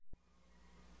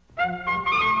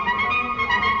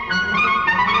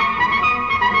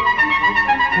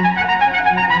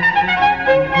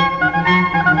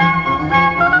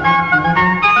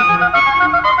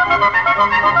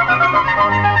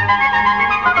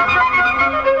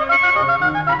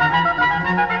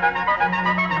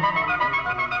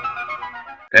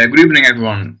Good evening,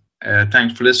 everyone.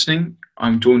 Thanks for listening.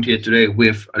 I'm joined here today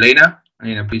with Elaina.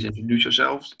 Elaina, please introduce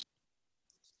yourselves.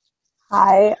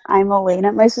 Hi, I'm Elaina.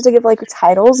 Am I supposed to give like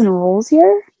titles and rules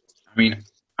here? I mean,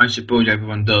 I suppose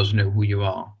everyone does know who you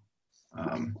are.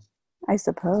 Um, I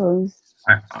suppose.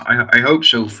 I hope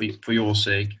so for your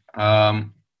sake. Well,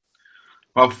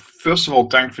 first of all,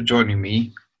 thanks for joining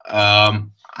me.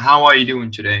 How are you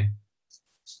doing today?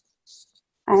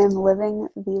 I am living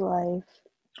the life.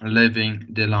 Living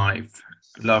the life.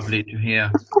 Lovely to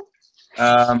hear.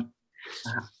 Um,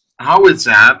 how is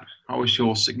Zab? How is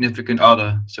your significant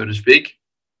other, so to speak?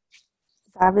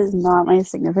 Zab is not my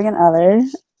significant other.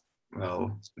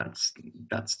 Well,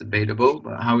 that's debatable,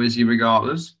 but how is he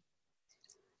regardless?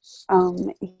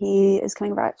 He is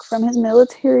coming back from his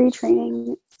military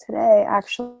training today.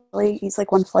 Actually, he's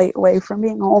like one flight away from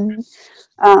being home.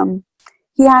 Um,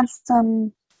 he had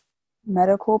some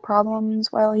medical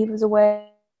problems while he was away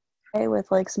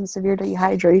with like some severe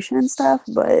dehydration and stuff,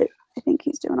 but I think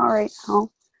he's doing all right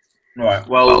now. Right.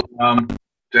 Well, to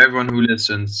everyone who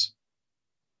listens,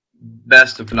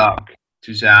 best of luck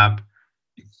to Zab.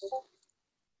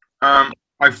 I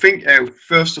think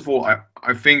first of all,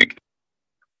 I think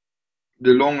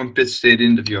the long and pit state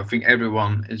interview. I think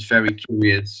everyone is very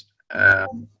curious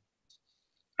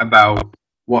about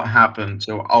what happened.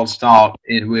 So I'll start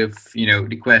with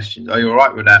the questions. Are you all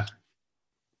right with that?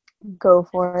 Go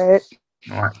for it.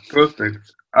 All right. Perfect.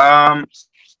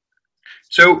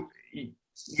 So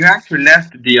you actually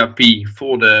left the DRP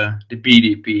for the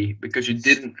BDP because you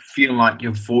didn't feel like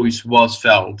your voice was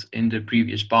felt in the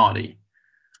previous party.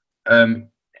 Um,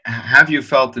 have you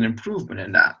felt an improvement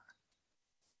in that?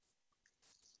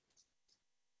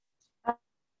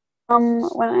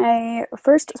 When I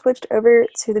first switched over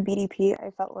to the BDP, I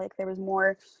felt like there was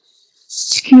more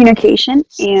communication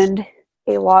and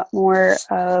a lot more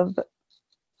of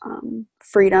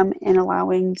freedom in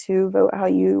allowing to vote how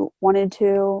you wanted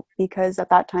to, because at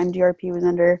that time DRP was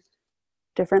under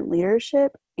different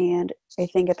leadership, and I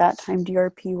think at that time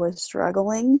DRP was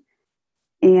struggling,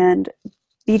 and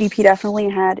BDP definitely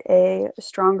had a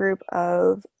strong group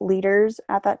of leaders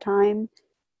at that time.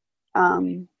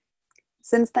 Um,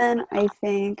 since then, I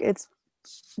think it's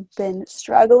been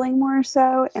struggling more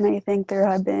so, and I think there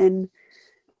have been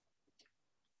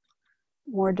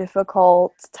more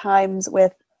difficult times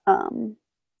with um,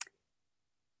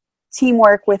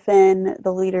 teamwork within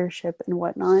the leadership and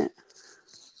whatnot.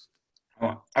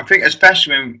 Well, I think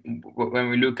especially when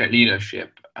we look at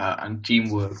leadership and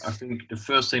teamwork, I think the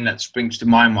first thing that springs to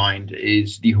my mind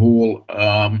is the whole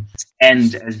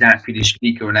end as deputy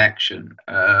speaker election.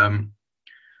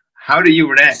 How do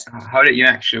you react? How did you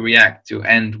actually react to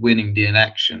end winning the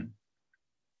election?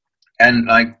 And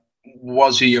like,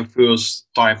 was he your first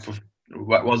type of?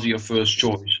 Was he your first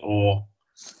choice, or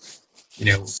you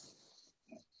know,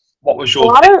 what was A your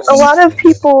lot take of a on lot of it?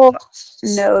 people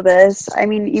know this. I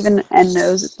mean, even N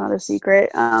knows it's not a secret.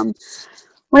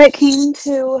 When it came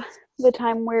to the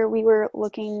time where we were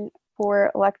looking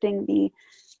for electing the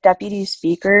deputy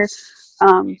speaker,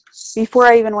 um, before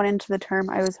I even went into the term,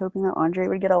 I was hoping that Andre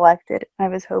would get elected. I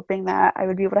was hoping that I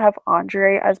would be able to have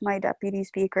Andre as my deputy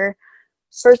speaker.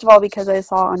 First of all, because I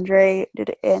saw Andre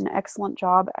did an excellent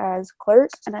job as clerk,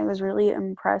 and I was really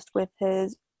impressed with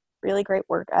his really great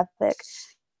work ethic.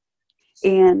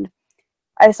 And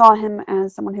I saw him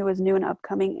as someone who was new and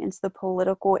upcoming into the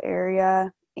political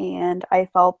area, and I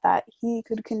felt that he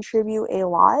could contribute a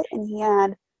lot, and he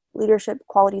had leadership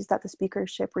qualities that the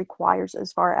speakership requires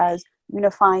as far as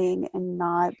unifying and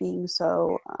not being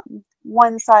so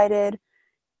one-sided.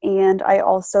 And I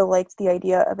also liked the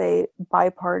idea of a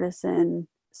bipartisan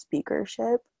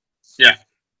speakership. Yeah,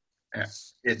 yeah,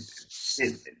 it,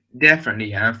 it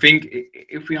definitely. And I think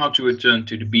if we are to return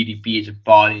to the BDP as a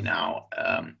party now,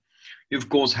 you of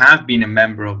course have been a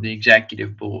member of the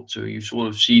executive board, so you've sort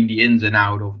of seen the ins and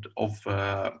out of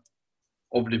the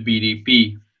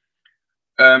BDP.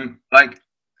 Like,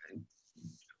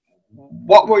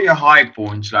 what were your high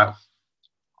points? Like,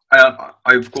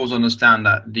 I of course understand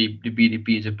that the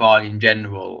BDP is a party in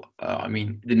general. I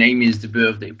mean, the name is the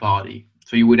birthday party,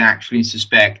 so you would actually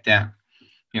suspect that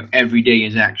every day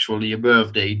is actually a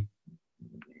birthday.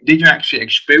 Did you actually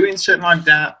experience it like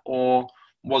that, or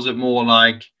was it more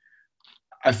like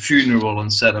a funeral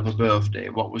instead of a birthday?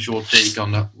 What's your take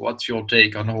on the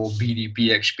whole BDP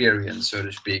experience, so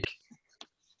to speak?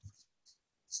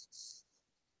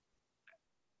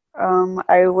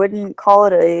 I wouldn't call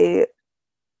it a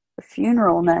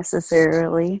funeral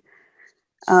necessarily.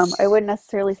 I wouldn't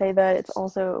necessarily say that it's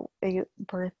also a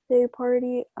birthday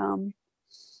party.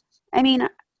 I mean,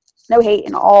 no hate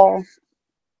in all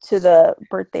to the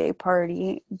birthday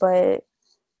party, but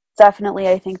definitely,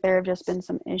 I think there have just been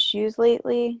some issues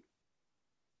lately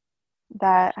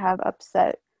that have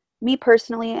upset me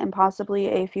personally and possibly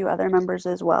a few other members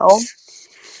as well.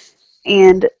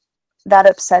 And that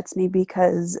upsets me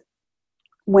because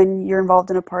when you're involved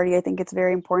in a party, I think it's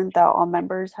very important that all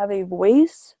members have a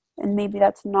voice, and maybe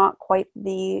that's not quite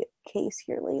the case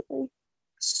here lately.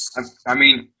 I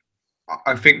mean,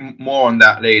 I think more on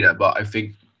that later, but I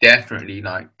think definitely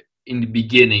like in the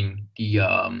beginning,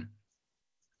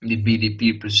 the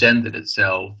BDP presented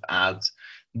itself as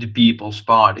the People's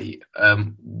Party.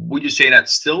 Would you say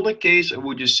that's still the case, or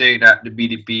would you say that the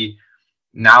BDP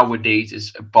nowadays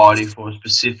is a party for a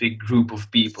specific group of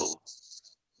people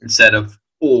instead of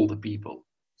all the people?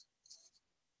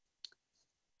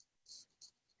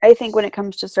 I think when it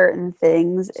comes to certain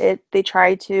things, they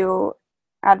try to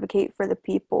advocate for the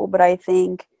people, but I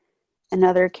think in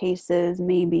other cases,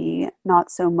 maybe not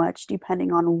so much,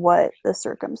 depending on what the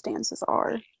circumstances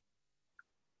are.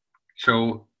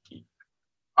 So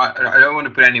I don't want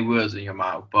to put any words in your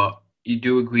mouth, but you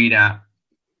do agree that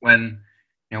when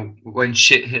when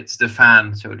shit hits the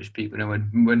fan, so to speak,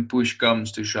 when push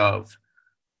comes to shove,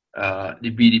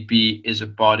 the BDP is a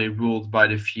party ruled by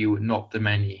the few, not the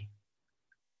many.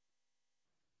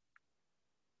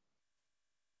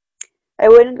 I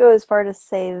wouldn't go as far to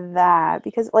say that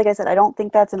because, like I said, I don't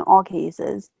think that's in all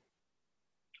cases.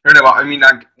 No, no, but I mean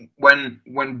like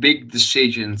when big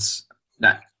decisions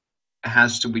that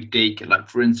has to be taken, like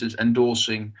for instance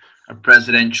endorsing a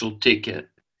presidential ticket,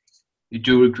 you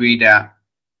do agree that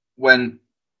when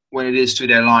when it is to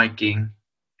their liking,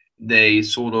 they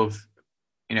sort of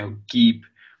keep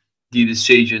the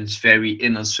decisions very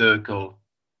inner circle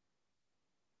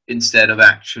instead of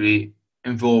actually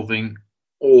involving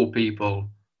all people,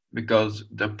 because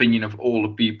the opinion of all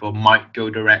the people might go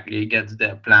directly against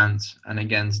their plans and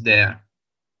against their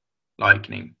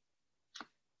liking.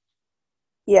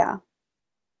 Yeah,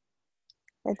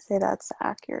 I'd say that's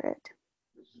accurate.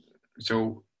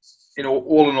 So,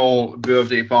 all in all, a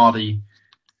birthday party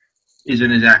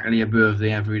isn't exactly a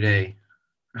birthday every day,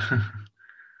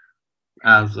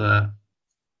 as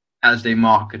as they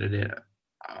marketed it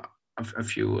a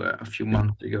few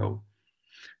months ago.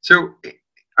 So,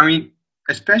 I mean,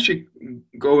 especially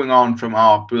going on from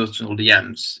our personal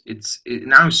DMs, it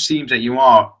now seems that you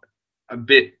are a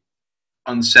bit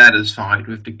unsatisfied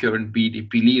with the current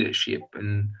BDP leadership,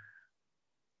 and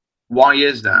why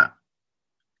is that?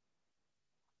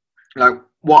 Like,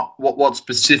 what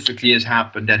specifically has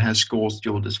happened that has caused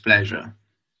your displeasure?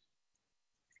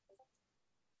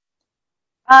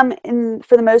 And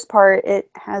for the most part, it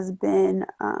has been.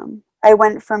 I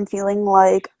went from feeling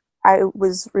like I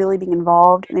was really being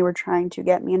involved, and they were trying to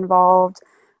get me involved.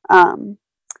 Um,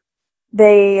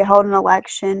 they held an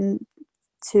election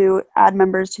to add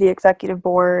members to the executive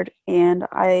board, and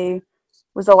I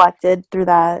was elected through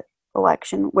that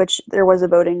election, which there was a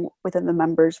voting within the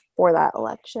members for that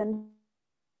election.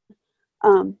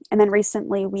 And then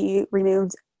recently, we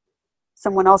removed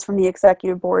someone else from the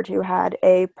executive board who had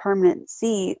a permanent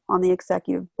seat on the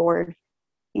executive board,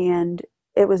 and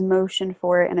it was motioned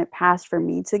for it and it passed for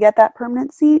me to get that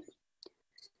permanent seat.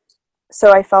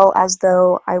 So I felt as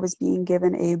though I was being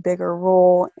given a bigger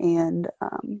role, and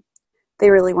they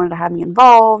really wanted to have me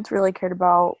involved, really cared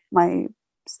about my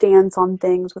stance on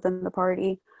things within the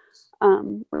party.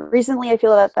 Recently, I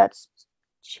feel that that's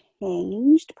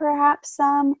changed perhaps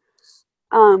some,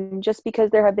 just because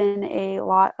there have been a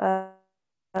lot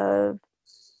of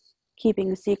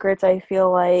keeping secrets. I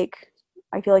feel like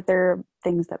there are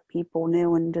things that people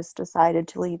knew and just decided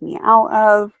to leave me out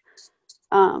of,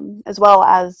 as well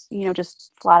as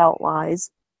just flat out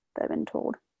lies that I've been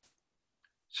told.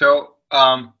 So,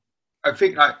 I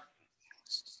think like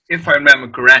if I remember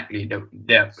correctly,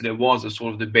 there was a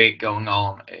sort of debate going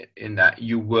on in that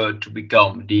you were to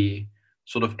become the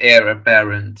sort of heir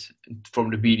apparent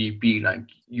from the BDP, like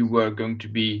you were going to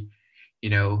be,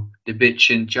 the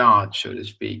bitch in charge, so to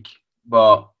speak.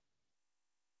 But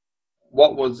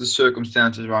what was the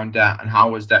circumstances around that, and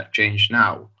how has that changed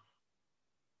now?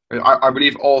 I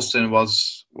believe Austin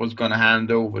was going to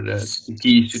hand over the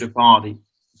keys to the party,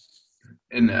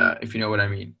 in if you know what I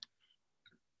mean.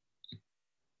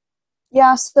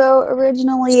 Yeah, so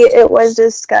originally it was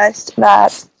discussed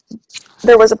that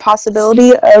there was a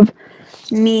possibility of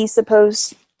me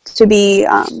supposed to be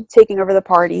taking over the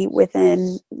party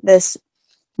within this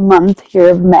month here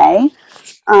of May.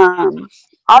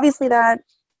 Obviously, that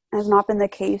has not been the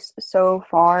case so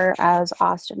far, as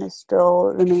Austin is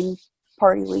still the main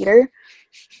party leader.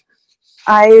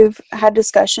 I've had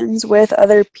discussions with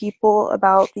other people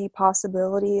about the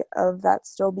possibility of that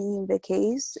still being the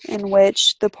case, in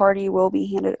which the party will be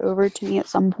handed over to me at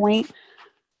some point.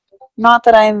 Not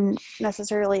that I'm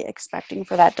necessarily expecting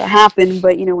for that to happen,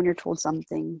 but you know, when you're told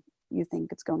something, you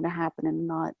think it's going to happen and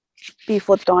not be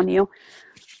flipped on you.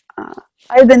 Uh,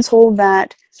 I've been told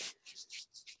that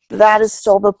that is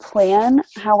still the plan.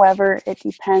 However, it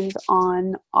depends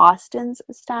on Austin's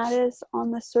status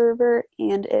on the server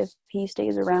and if he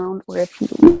stays around or if he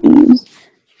leaves.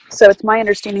 So it's my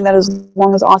understanding that as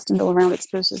long as Austin's still around, it's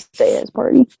supposed to stay as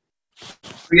party.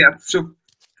 Yeah, so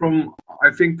from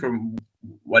I think from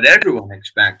what everyone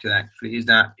expected actually is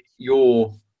that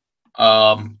your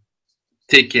um,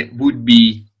 ticket would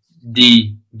be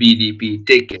the BDP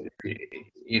ticket.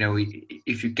 You know,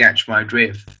 if you catch my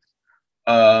drift.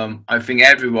 I think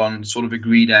everyone sort of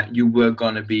agreed that you were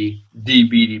going to be the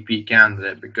BDP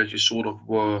candidate because you sort of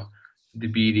were the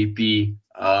BDP.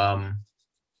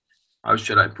 How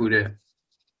should I put it?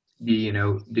 The you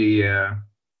know the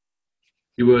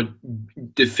you were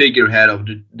the figurehead of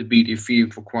the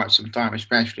BDP for quite some time,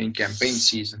 especially in campaign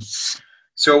season.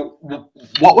 So,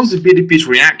 what was the BDP's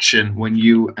reaction when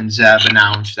you and Zeb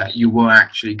announced that you were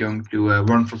actually going to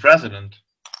run for president?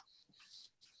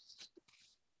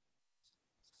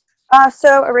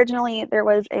 So originally there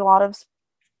was a lot of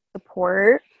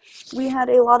support. We had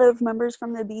a lot of members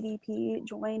from the BDP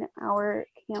join our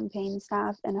campaign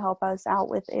staff and help us out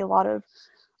with a lot of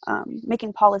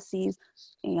making policies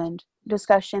and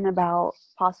discussion about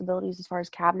possibilities as far as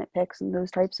cabinet picks and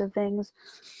those types of things.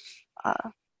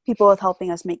 People with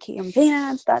helping us make campaign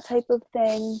ads, that type of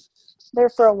thing. There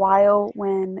for a while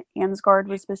when Ansgard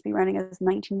was supposed to be running as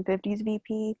 1950s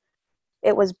VP,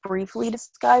 it was briefly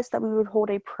discussed that we would hold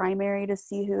a primary to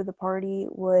see who the party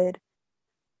would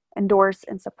endorse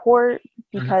and support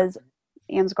Mhm. because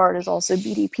Ansgard is also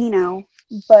BDP now.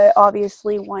 But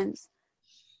obviously, once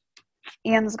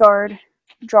Ansgard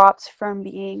dropped from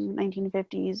being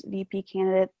 1950s VP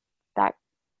candidate, that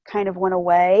kind of went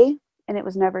away and it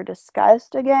was never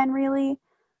discussed again, really.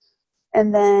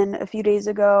 And then a few days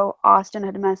ago, Austin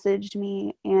had messaged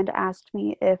me and asked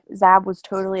me if Zab was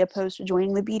totally opposed to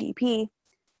joining the BDP.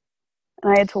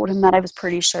 And I had told him that I was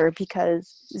pretty sure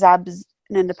because Zab is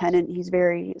an independent. He's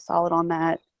very solid on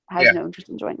that, has Yeah. no interest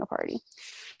in joining a party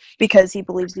because he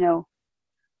believes, you know,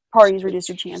 parties reduce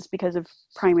your chance because of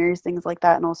primaries, things like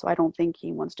that. And also, I don't think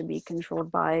he wants to be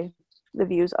controlled by the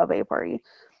views of a party.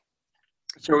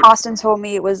 So, Austin told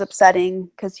me it was upsetting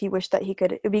because he wished that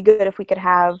it'd be good if we could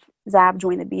have Zab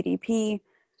join the BDP.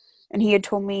 And he had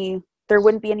told me there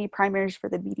wouldn't be any primaries for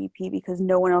the BDP because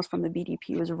no one else from the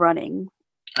BDP was running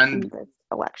in and this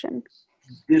election.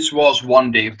 this was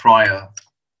one day prior,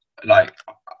 like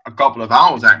a couple of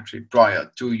hours actually prior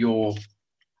to your,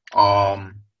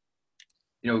 um,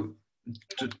 you know,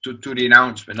 to the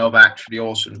announcement of actually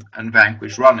Austin and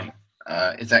Vanquish running.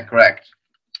 Is that correct?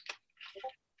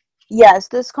 Yes,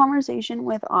 this conversation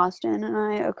with Austin and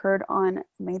I occurred on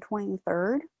May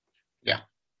 23rd. Yeah.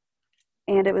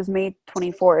 And it was May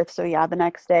 24th. So, yeah, the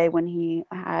next day when he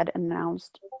had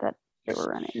announced that they were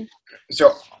running.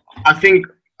 So I think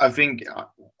I think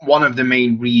one of the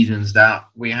main reasons that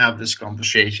we have this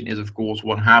conversation is, of course,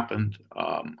 what happened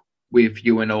with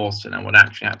you and Austin and what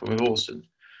actually happened with Austin.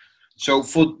 So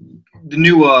for the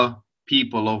newer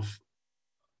people of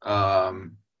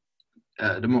um,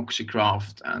 Democracy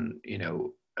Craft, and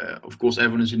of course,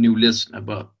 everyone is a new listener,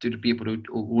 but to the people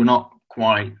who were not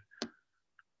quite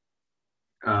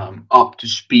up to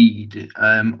speed,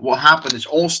 what happened is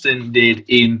Austin did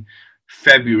in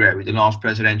February, the last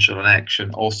presidential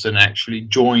election. Austin actually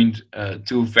joined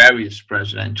two various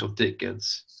presidential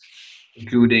tickets,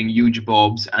 including Huge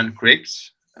Bob's and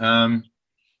Crick's.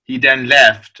 He then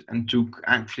left and took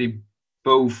actually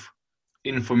both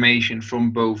information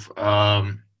from both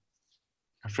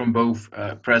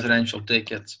presidential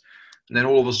tickets, and then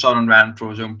all of a sudden ran for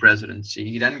his own presidency.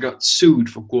 He then got sued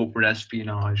for corporate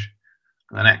espionage,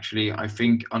 and then actually, I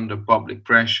think under public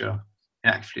pressure, he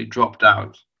actually dropped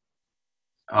out.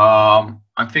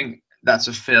 I think that's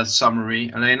a fair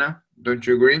summary, Elena. Don't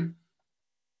you agree?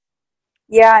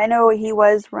 Yeah, I know he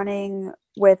was running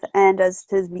with End as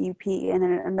his VP, and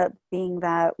it ended up being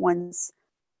that once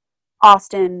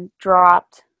Austin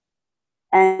dropped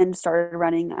and started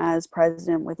running as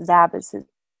president with Zab as his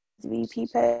VP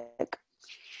pick.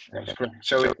 That's correct.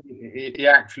 So he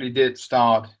actually did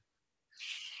start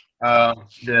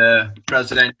the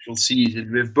presidential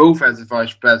season with both as a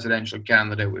vice presidential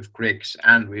candidate with Cricks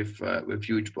and with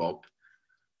Huge Bob.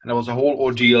 And there was a whole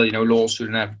ordeal, lawsuit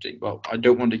and everything. But I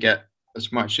don't want to get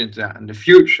as much into that in the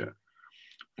future.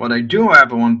 What I do,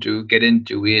 however, want to get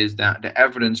into is that the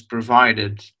evidence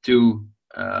provided to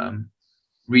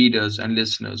readers and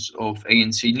listeners of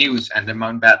ANC News and the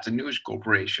Mountbatten News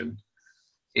Corporation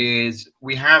is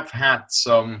we have had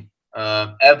some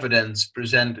evidence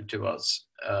presented to us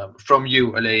from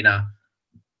you, Elaina,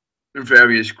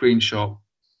 various screenshots.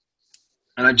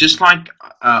 And I just like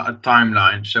a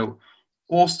timeline. So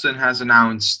Austin has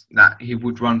announced that he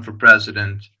would run for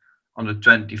president on the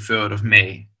 23rd of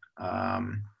May.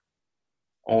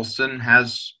 Austin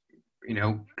has,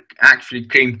 actually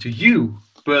came to you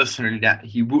personally that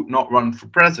he would not run for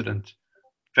president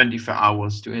 24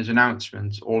 hours to his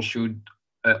announcement.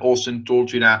 Austin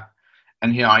told you that,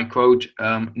 and here I quote,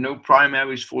 no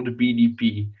primaries for the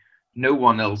BDP, no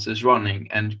one else is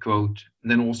running, end quote.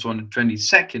 And then also on the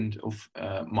 22nd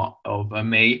of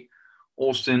May,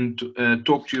 Austin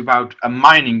talked to you about a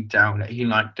mining town, that he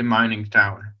liked the mining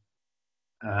town,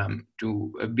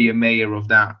 to be a mayor of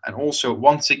that. And also,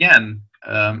 once again,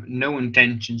 no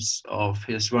intentions of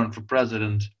his run for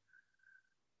president.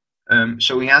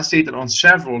 So he has stated on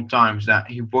several times that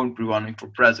he won't be running for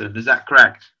president. Is that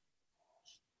correct?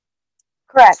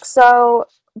 Correct. So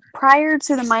prior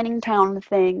to the mining town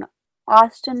thing,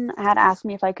 Austin had asked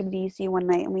me if I could VC one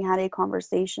night, and we had a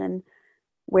conversation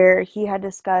where he had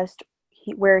discussed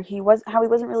how he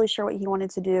wasn't really sure what he wanted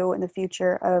to do in the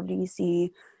future of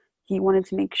DC. He wanted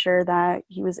to make sure that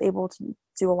he was able to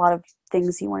do a lot of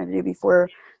things he wanted to do before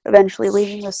eventually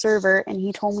leaving the server. And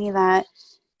he told me that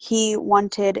he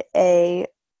wanted a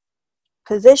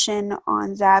position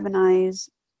on Zab and I's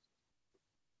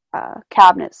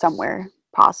cabinet somewhere,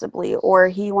 possibly, or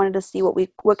he wanted to see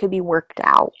what could be worked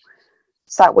out,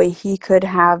 so that way he could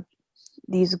have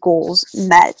these goals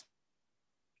met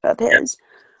of his.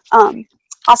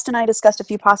 Austin and I discussed a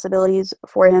few possibilities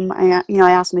for him. I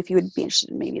asked him if he would be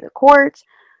interested in maybe the courts.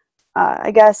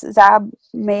 I guess Zab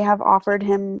may have offered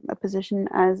him a position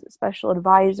as special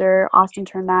advisor. Austin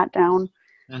turned that down.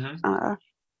 Mm-hmm.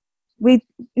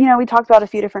 We talked about a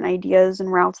few different ideas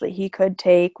and routes that he could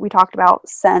take. We talked about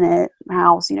Senate,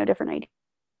 House, different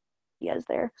ideas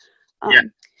there.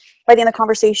 By the end of the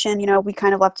conversation, we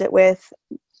kind of left it with,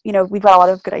 we've got a lot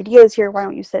of good ideas here. Why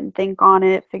don't you sit and think on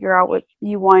it, figure out what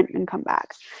you want, and come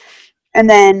back. And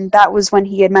then that was when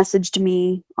he had messaged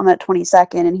me on that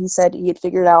 22nd, and he said he had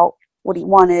figured out what he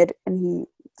wanted, and he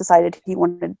decided he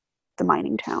wanted the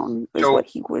mining town was what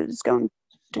he was going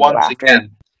to go after.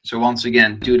 Once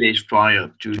again, 2 days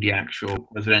prior to the actual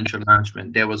presidential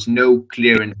announcement, there was no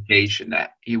clear indication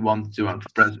that he wanted to run for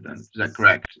president. Is that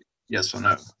correct? Yes or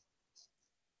no?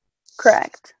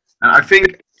 Correct. And I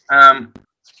think,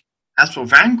 as for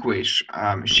Vanquish,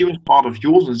 she was part of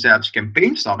yours and Zab's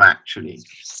campaign staff, actually.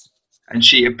 And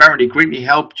she apparently greatly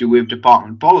helped you with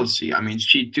department policy. I mean,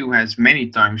 she too has many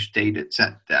times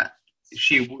said that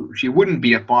she wouldn't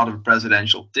be a part of a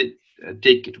presidential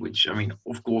ticket, which, I mean,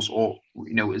 of course,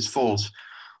 is false.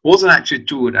 Wasn't actually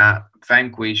true that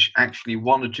Vanquish actually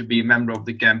wanted to be a member of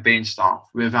the campaign staff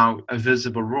without a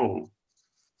visible role.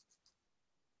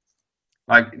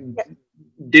 Like,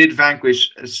 did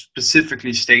Vanquish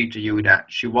specifically state to you that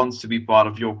she wants to be part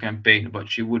of your campaign, but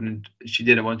she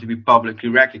didn't want to be publicly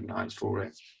recognized for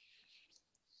it?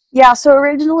 Yeah, so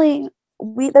originally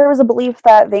there was a belief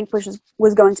that Vanquish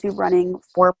was going to be running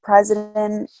for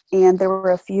president, and there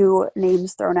were a few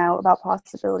names thrown out about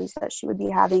possibilities that she would be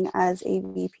having as a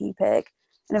VP pick.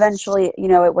 And eventually,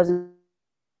 it wasn't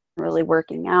really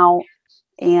working out.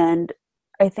 And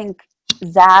I think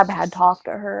Zab had talked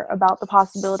to her about the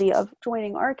possibility of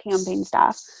joining our campaign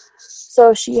staff.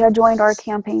 So she had joined our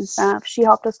campaign staff. She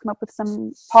helped us come up with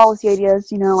some policy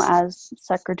ideas, as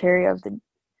secretary of the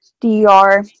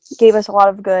DER, gave us a lot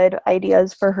of good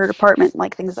ideas for her department,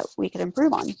 like things that we could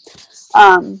improve on.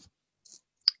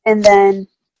 And then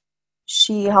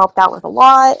she helped out with a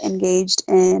lot, engaged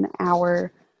in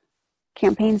our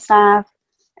campaign staff.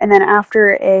 And then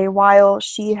after a while,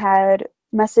 she had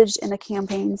messaged in the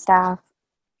campaign staff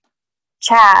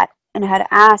chat and had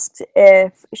asked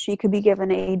if she could be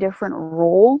given a different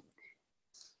role.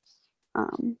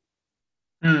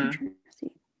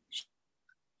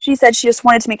 She said she just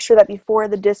wanted to make sure that before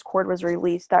the Discord was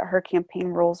released that her campaign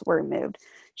roles were removed.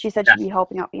 She said she'd be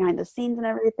helping out behind the scenes and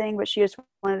everything, but she just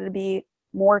wanted to be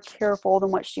more careful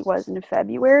than what she was in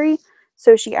February.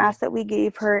 So she asked that we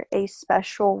gave her a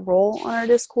special role on our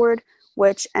Discord,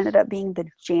 which ended up being the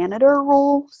janitor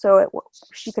role. So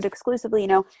she could exclusively,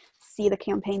 see the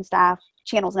campaign staff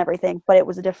channels and everything, but it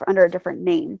was under a different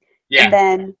name. Yeah. And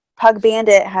then Pug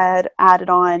Bandit had added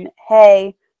on,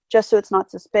 hey, just so it's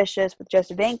not suspicious with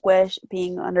just Vanquish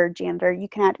being under janitor, you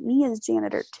can add me as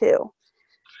janitor too.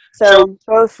 So So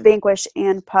both Vanquish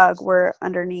and Pug were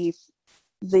underneath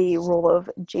the role of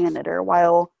janitor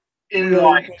while in really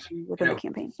light, engaging you within the know,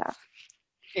 campaign staff.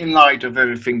 in light of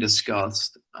everything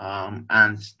discussed,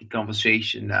 and the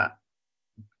conversation that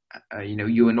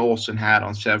you and Austin had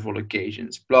on several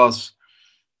occasions, plus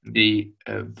the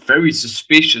very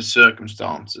suspicious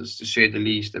circumstances, to say the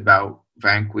least, about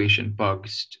Vanquish and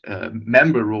Pug's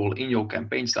member role in your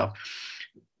campaign stuff.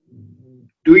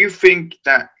 Do you think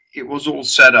that it was all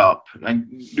set up? Like,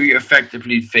 do you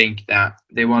effectively think that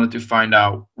they wanted to find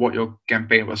out what your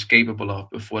campaign was capable of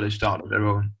before they started their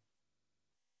own?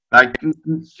 Like,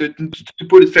 to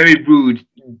put it very rude,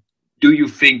 do you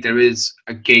think there is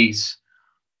a case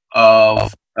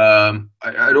of,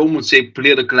 I'd almost say,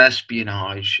 political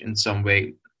espionage in some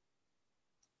way?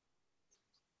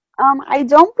 I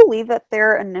don't believe that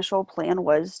their initial plan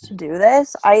was to do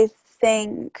this. I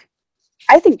think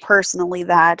personally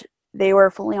that they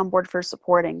were fully on board for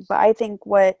supporting, but I think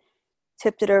what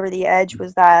tipped it over the edge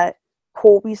was that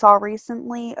poll we saw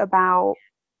recently about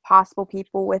possible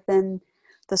people within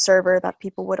the server that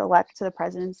people would elect to the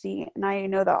presidency. And I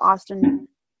know that Austin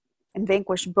and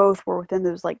Vanquish both were within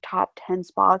those like top 10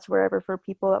 spots wherever for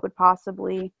people would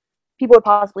possibly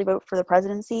vote for the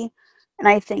presidency. And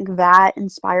I think that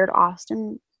inspired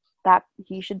Austin that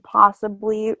he should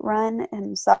possibly run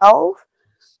himself.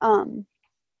 Um,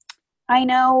 I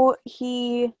know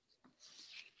he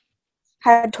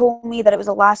had told me that it was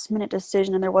a last minute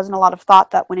decision and there wasn't a lot of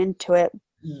thought that went into it.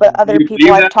 But Do other you people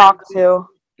believe I've that? talked to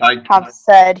Like, have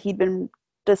said he'd been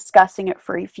discussing it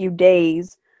for a few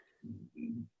days.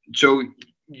 so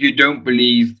you don't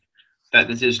believe that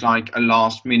this is like a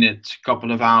last minute,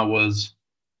 couple of hours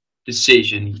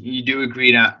decision? You do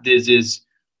agree that this is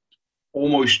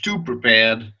almost too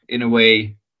prepared in a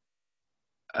way,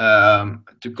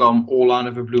 to come all out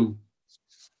of the blue?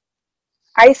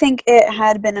 I think it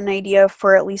had been an idea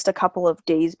for at least a couple of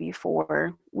days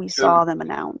before we So, saw them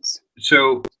announce.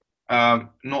 so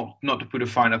not to put a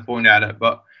finer point at it,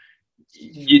 but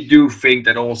you do think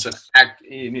that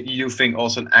you do think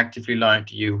Olsen actively lied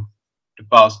to you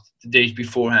the days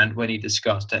beforehand when he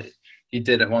discussed that he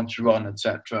didn't want to run,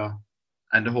 etc.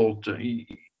 And the whole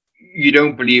you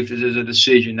don't believe this is a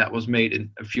decision that was made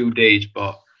in a few days,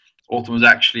 but Alton was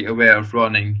actually aware of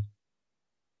running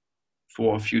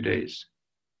for a few days.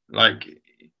 Like,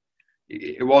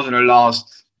 it wasn't a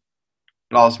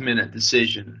last minute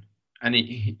decision, and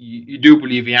you do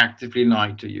believe he actively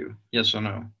lied to you? Yes or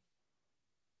no?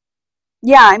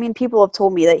 Yeah, I mean, people have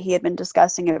told me that he had been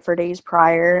discussing it for days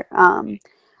prior.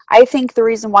 I think the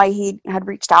reason why he had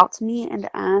reached out to me and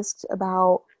asked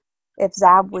about if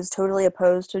Zab was totally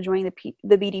opposed to joining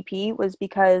the BDP was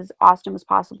because Austin was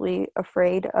possibly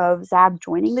afraid of Zab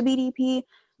joining the BDP,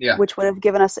 Yeah. which would have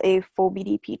given us a full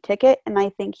BDP ticket. And I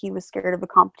think he was scared of the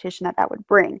competition that that would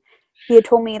bring. He had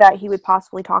told me that he would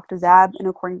possibly talk to Zab, and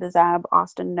according to Zab,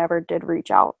 Austin never did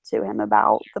reach out to him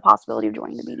about the possibility of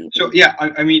joining the So BDP. yeah,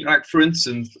 I mean, like, for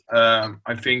instance,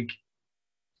 I think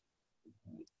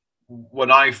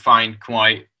what I find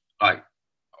quite, like,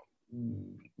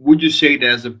 would you say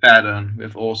there's a pattern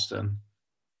with Austin,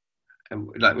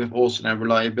 like with Austin and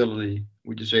reliability?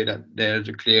 Would you say that there's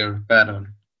a clear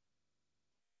pattern?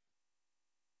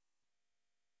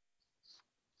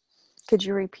 Could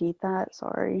you repeat that?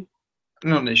 Sorry.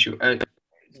 Not an issue.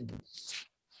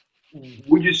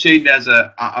 Would you say there's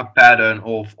a pattern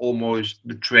of almost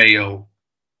betrayal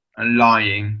and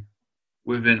lying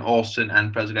within Austin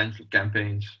and presidential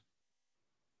campaigns?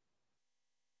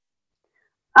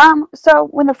 So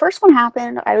when the first one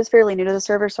happened, I was fairly new to the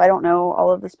server, so I don't know all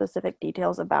of the specific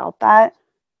details about that.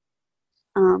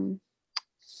 Um,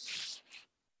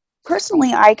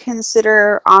 Personally, I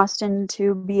consider Austin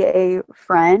to be a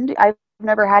friend. I've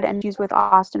never had any issues with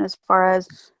Austin as far as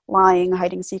lying,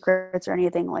 hiding secrets, or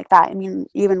anything like that. I mean,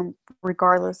 even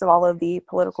regardless of all of the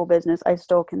political business, I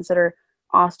still consider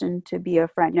Austin to be a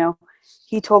friend.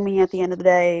 He told me at the end of the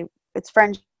day, it's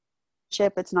friendship.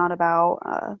 It's not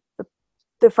about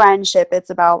the friendship.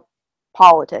 It's about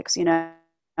politics. And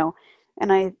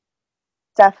I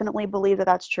definitely believe that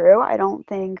that's true. I don't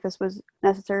think this was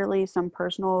necessarily some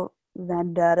personal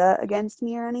vendetta against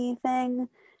me or anything.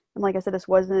 And like I said, this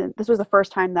was the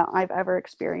first time that I've ever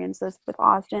experienced this with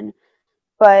Austin,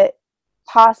 but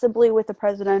possibly with the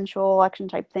presidential election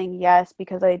type thing, yes,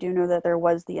 because I do know that there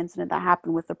was the incident that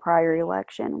happened with the prior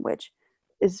election, which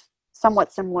is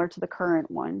somewhat similar to the current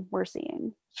one we're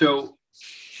seeing. So,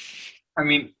 I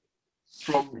mean,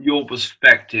 from your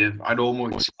perspective, I'd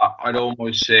almost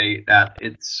say that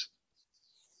it's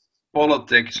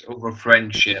politics over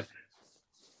friendship,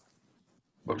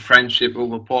 but friendship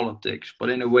over politics. But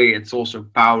in a way, it's also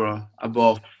power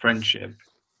above friendship.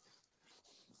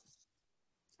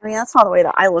 I mean, that's not the way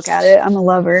that I look at it. I'm a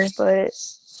lover, but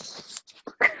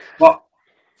But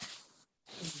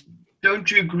don't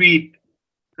you agree?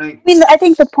 Like, I mean, I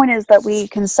think the point is that we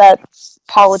can set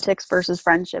politics versus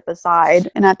friendship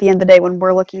aside, and at the end of the day, when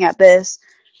we're looking at this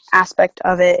aspect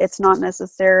of it, it's not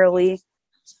necessarily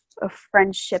a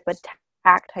friendship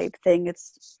attack type thing.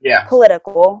 It's yeah,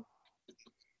 political.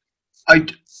 I,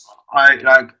 I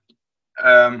like,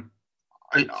 um,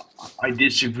 I, I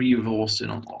disagree with Austin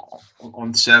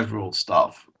on several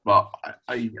stuff, but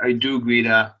I do agree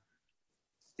that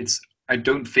it's. I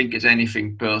don't think it's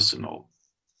anything personal.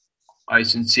 I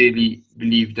sincerely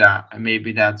believe that, and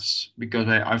maybe that's because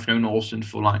I've known Austin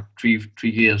for like three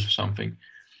years or something.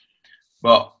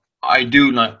 But I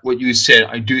do like what you said.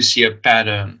 I do see a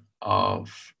pattern of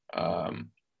a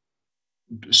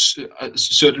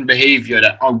certain behavior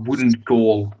that I wouldn't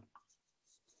call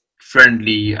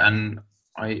friendly, and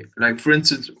I like, for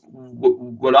instance,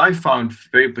 what I found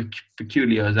very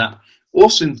peculiar is that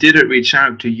Austin didn't reach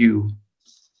out to you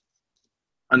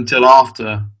until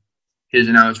after his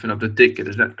announcement of the ticket.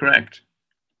 Is that correct?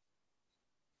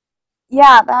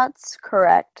 Yeah, that's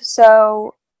correct.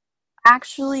 So,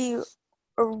 actually,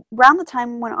 around the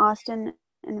time when Austin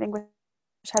and Vanquish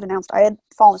had announced, I had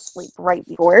fallen asleep right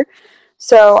before.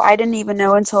 So, I didn't even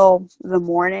know until the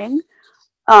morning.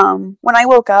 When I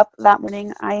woke up that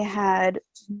morning, I had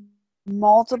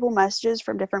multiple messages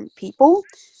from different people,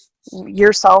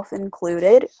 yourself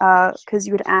included, because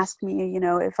you would ask me,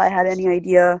 if I had any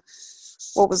idea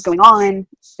what was going on,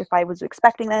 if I was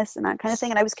expecting this and that kind of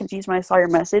thing. And I was confused when I saw your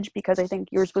message because I think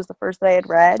yours was the first that I had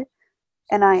read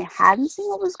and I hadn't seen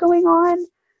what was going on.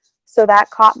 So that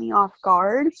caught me off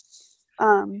guard.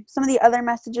 Some of the other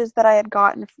messages that I had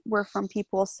gotten were from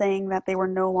people saying that they were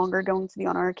no longer going to be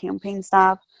on our campaign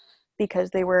staff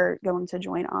because they were going to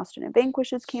join Austin and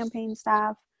Vanquish's campaign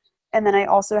staff. And then I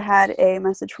also had a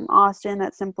message from Austin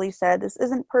that simply said, "This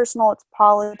isn't personal, it's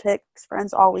politics.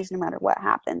 Friends always, no matter what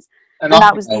happens." And And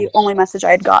that nothing was the else. only message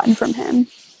I had gotten from him.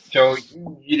 So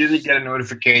you didn't get a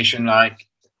notification like,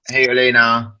 "Hey,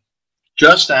 Elena,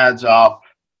 just a heads up.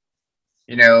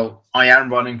 I am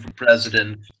running for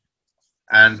president,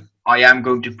 and I am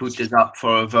going to put this up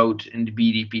for a vote in the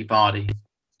BDP party."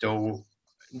 So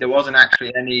there wasn't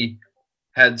actually any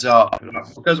heads up,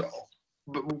 because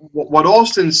what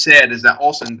Austin said is that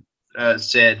Austin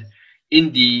said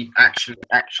in the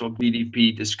actual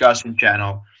BDP discussion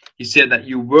channel, he said that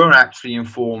you were actually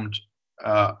informed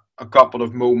a couple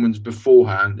of moments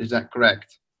beforehand. Is that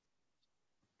correct?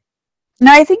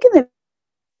 No, I think in the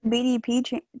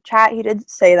BDP chat, he did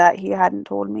say that he hadn't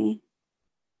told me.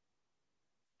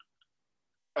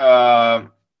 Uh,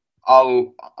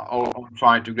 I'll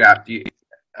try to grab the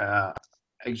uh,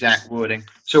 exact wording.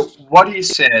 So what he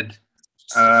said,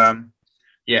 um,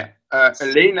 yeah,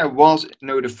 Elena was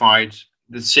notified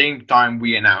the same time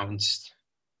we announced.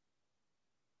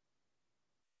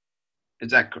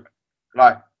 Is that correct?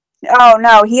 Like, Oh,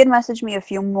 no, he had messaged me a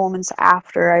few moments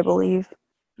after, I believe.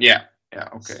 yeah, yeah,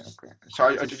 okay, okay. So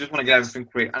I just want to get everything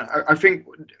clear. I think,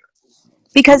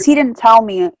 Because he didn't tell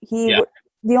me. yeah,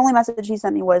 The only message he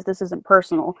sent me was, "This isn't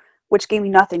personal," which gave me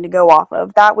nothing to go off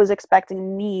of. That was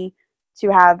expecting me to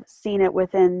have seen it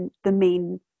within the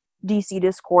main DC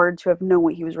Discord to have known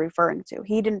what he was referring to.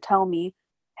 He didn't tell me,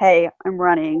 "Hey, I'm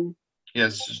running. My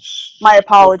yes, so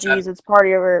apologies. It's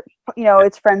party over,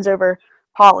 it's friends over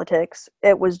politics."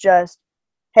 It was just,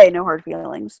 "Hey, no hard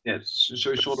feelings." yes,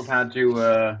 so you sort of had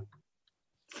to,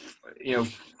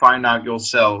 find out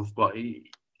yourself, but you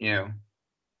know,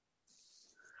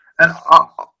 and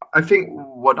I think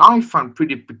what I found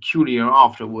pretty peculiar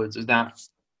afterwards is that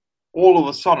all of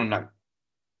a sudden, like,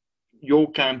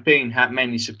 your campaign had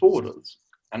many supporters,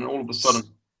 and all of a sudden,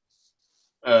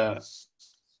 uh,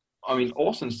 I mean,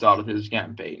 Austin started his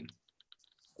campaign.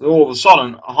 All of a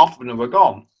sudden, half of them were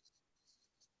gone.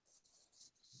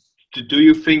 Do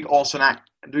you think Austin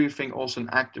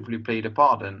actively played a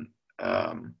part in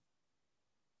um,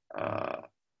 uh,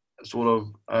 sort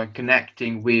of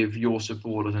connecting with your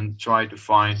supporters and try to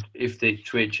find if they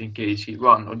switch in case he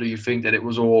run, or do you think that it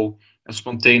was all a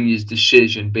spontaneous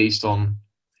decision based on,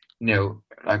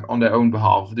 like, on their own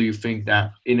behalf? Do you think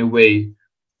that in a way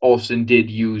Austin did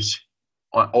use,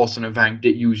 or Austin and Vank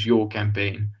did use your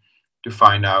campaign to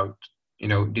find out,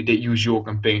 did they use your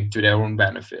campaign to their own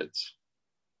benefits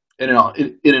in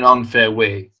an unfair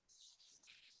way?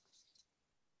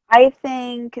 I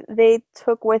think they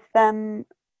took with them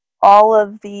all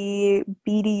of the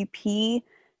BDP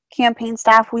campaign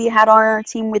staff we had on our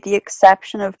team, with the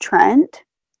exception of Trent.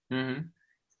 Hmm.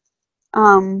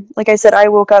 Like I said, I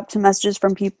woke up to messages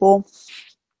from people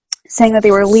saying that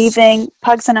they were leaving.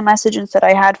 Pug sent a message and said,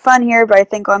 I had fun here, but I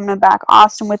think I'm going to back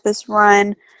Austin with this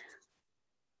run.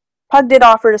 Pug did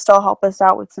offer to still help us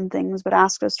out with some things, but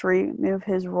asked us to remove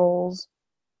his roles.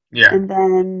 Yeah. And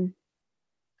then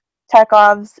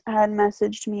Tekovs had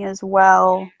messaged me as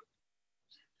well.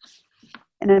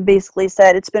 And it basically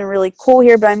said, it's been really cool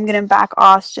here, but I'm going to back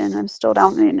Austin. I'm still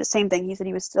down. And the same thing. He said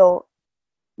he was still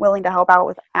willing to help out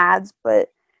with ads, but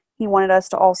he wanted us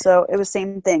to also, it was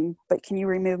same thing, but can you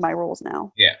remove my roles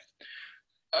now? Yeah.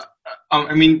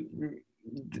 I mean,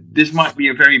 this might be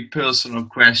a very personal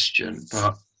question,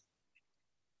 but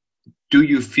do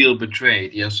you feel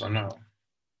betrayed? Yes or no?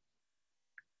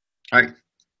 Like,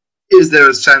 is there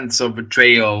a sense of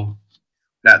betrayal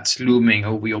that's looming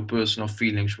over your personal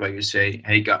feelings where you say,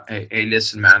 hey,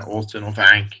 listen, man, Austin or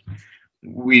Hank,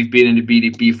 we've been in the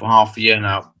BDP for half a year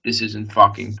now. This isn't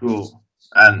fucking cool.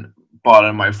 And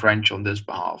pardon my French on this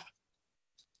behalf.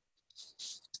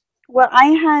 What I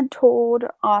had told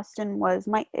Austin was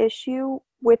my issue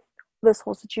with this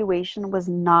whole situation was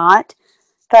not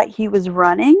that he was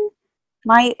running.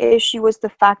 My issue was the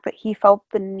fact that he felt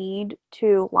the need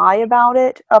to lie about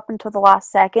it up until the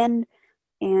last second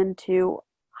and to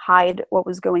hide what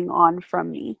was going on from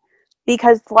me.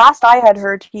 Because last I had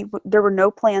heard, there were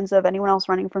no plans of anyone else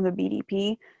running from the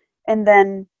BDP. And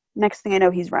then next thing I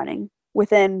know, he's running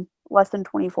within less than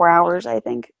 24 hours, I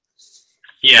think, of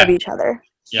Yeah. each other.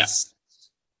 Yeah.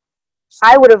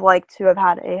 I would have liked to have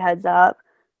had a heads up,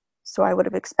 so I would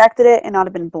have expected it and not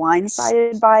have been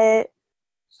blindsided by it,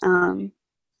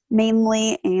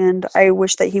 mainly. And I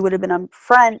wish that he would have been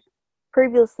upfront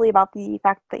previously about the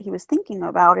fact that he was thinking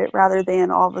about it rather than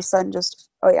all of a sudden just,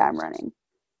 oh yeah, I'm running.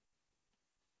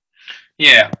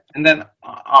 Yeah. And then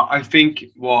I think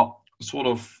what sort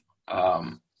of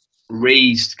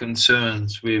raised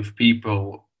concerns with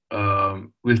people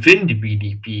within the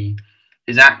BDP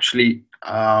is actually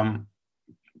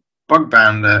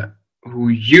Bugbander, who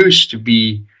used to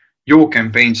be your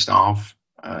campaign staff,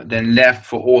 then left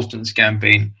for Austin's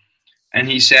campaign. And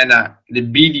he said that the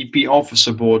BDP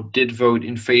officer board did vote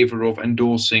in favor of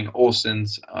endorsing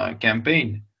Austin's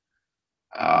campaign.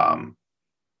 Um,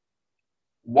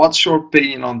 what's your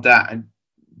opinion on that?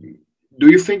 Do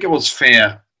you think it was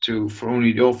fair for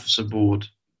only the officer board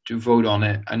to vote on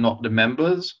it and not the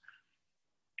members?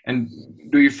 And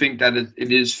do you think that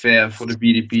it is fair for the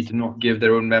BDP to not give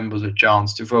their own members a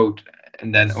chance to vote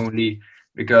and then only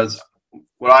because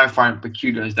what I find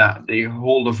peculiar is that they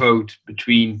hold a vote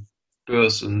between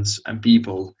persons and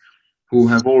people who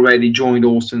have already joined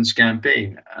Austin's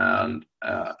campaign, and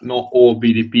not all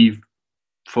BDP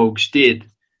folks did.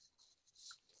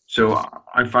 So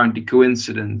I find the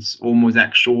coincidence almost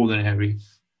extraordinary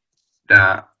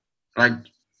that, like,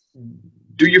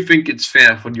 do you think it's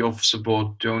fair for the officer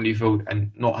board to only vote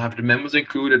and not have the members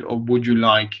included, or would you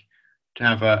like to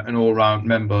have an all-round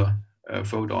member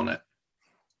vote on it?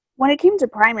 When it came to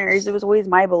primaries, it was always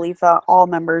my belief that all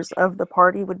members of the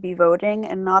party would be voting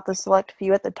and not the select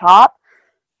few at the top.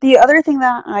 The other thing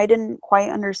that I didn't quite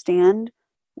understand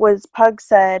was Pug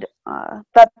said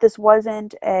that this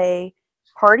wasn't a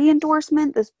party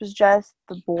endorsement, this was just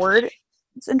the board's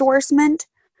endorsement.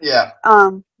 Yeah.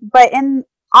 But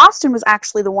Austin was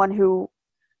actually the one who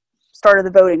started the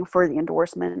voting for the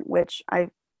endorsement, which I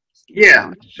Yeah.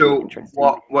 found So interesting.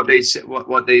 what they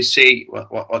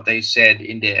said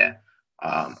in their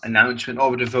announcement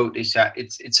of the vote, they said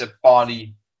it's a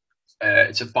party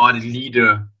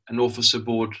leader and officer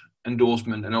board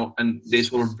endorsement, and they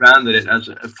sort of branded it as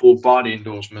a full party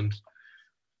endorsement.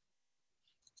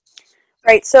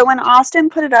 Right. So when Austin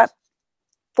put it up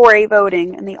for a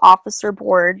voting in the officer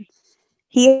board,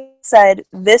 he said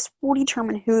this will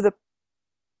determine who the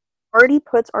party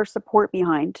puts our support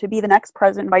behind to be the next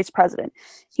president, vice president.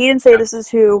 He didn't say Yeah. this is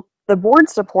who the board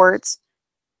supports.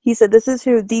 He said this is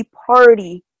who the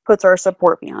party puts our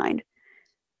support behind.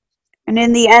 And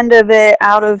in the end of it,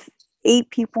 out of 8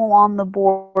 people on the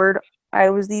board, I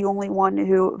was the only one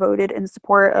who voted in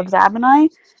support of Zab and I,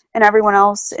 and everyone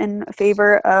else in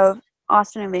favor of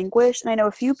Austin and Vanquish. And I know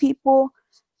a few people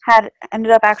had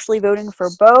ended up actually voting for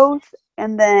both,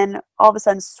 and then all of a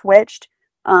sudden switched.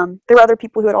 There were other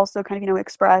people who had also kind of,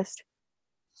 expressed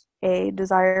a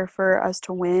desire for us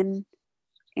to win,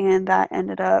 and that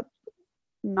ended up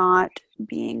not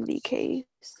being the case.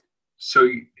 So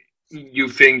you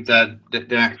think that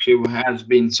there actually has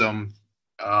been some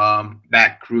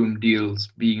backroom deals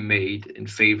being made in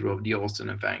favor of the Austin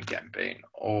and Van campaign,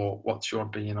 or what's your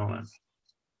opinion on it?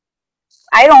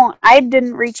 I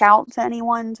didn't reach out to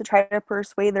anyone to try to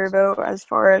persuade their vote as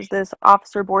far as this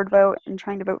officer board vote and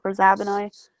trying to vote for Zab and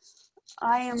I.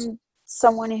 I am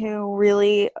someone who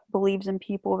really believes in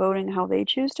people voting how they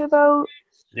choose to vote.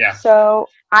 Yeah. So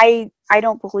I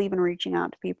don't believe in reaching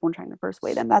out to people and trying to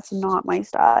persuade them. That's not my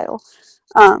style.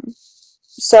 Um,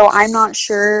 so I'm not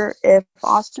sure if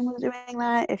Austin was doing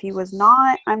that. If he was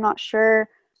not, I'm not sure.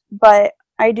 But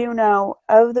I do know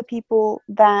of the people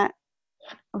that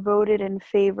voted in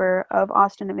favor of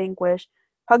Austin to vanquish,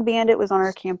 Pug Bandit was on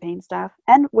our campaign staff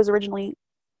and was originally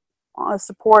a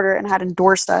supporter and had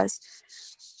endorsed us.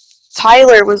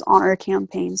 Tyler was on our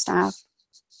campaign staff.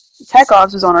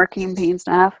 Tekovs was on our campaign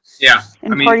staff. Yeah. I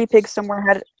And mean, Party Pig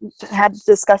somewhere had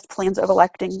discussed plans of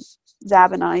electing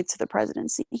Zab and I to the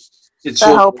presidency it's to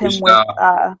help him always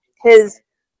with his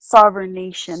sovereign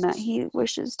nation that he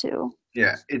wishes to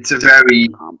yeah.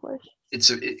 accomplish.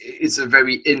 It's a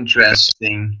very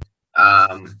interesting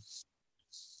um,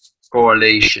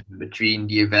 correlation between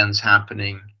the events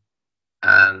happening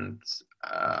and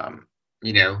um,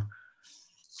 you know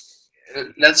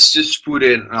let's just put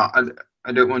in.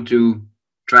 I don't want to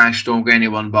trash talk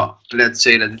anyone, but let's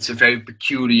say that it's a very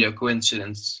peculiar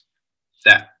coincidence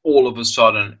that all of a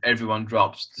sudden everyone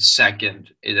drops the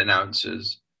second it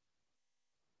announces.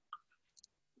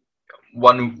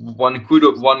 One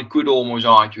could almost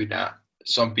argue that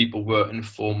some people were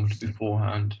informed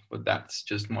beforehand, but that's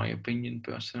just my opinion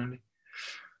personally.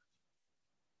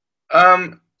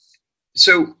 Um,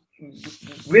 so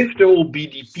with the whole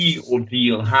BDP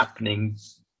ordeal happening,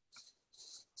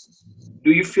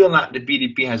 do you feel that the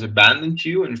BDP has abandoned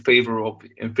you in favor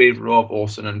of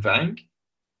Austin and Vank?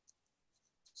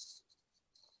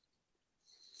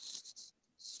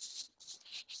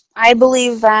 I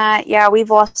believe that, yeah, we've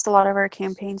lost a lot of our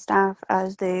campaign staff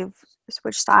as they've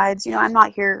switched sides. I'm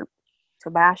not here to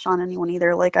bash on anyone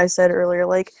either. Like I said earlier,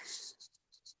 like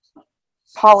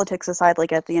politics aside,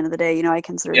 like at the end of the day, I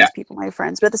consider Yeah, these people my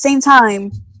friends. But at the same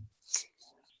time,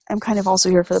 I'm kind of also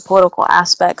here for the political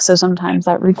aspect. So sometimes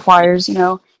that requires,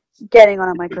 getting on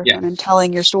a yeah. microphone and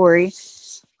telling your story.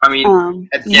 I mean,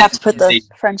 at You the end have of to put the the day,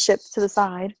 friendship to the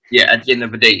side. yeah, at the end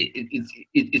of the day,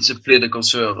 it's a political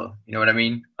server. You know what I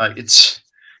mean? Like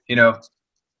you know,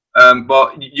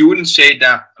 but you wouldn't say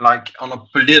that like on a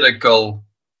political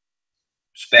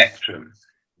spectrum.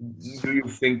 Do you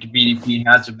think the BDP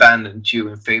has abandoned you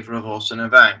in favor of Austin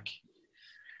and Vank?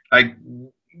 Like,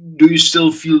 do you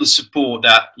still feel the support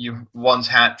that you once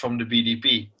had from the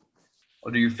BDP,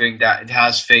 or do you think that it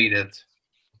has faded?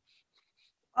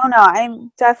 Oh no, I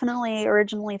definitely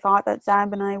originally thought that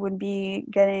Zab and I would be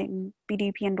getting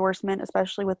BDP endorsement,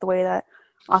 especially with the way that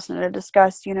Austin had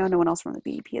discussed, no one else from the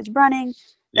BDP is running.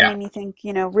 That Yeah, made me think,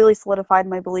 really solidified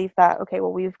my belief that, okay,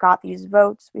 well, we've got these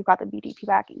votes, we've got the BDP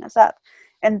backing us up.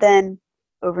 And then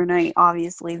overnight,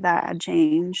 obviously, that had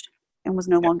changed and was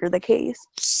no yeah. longer the case.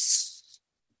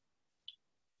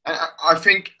 I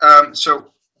think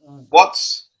so.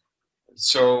 What's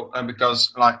so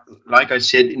because like I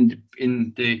said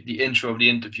in the intro of the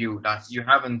interview that you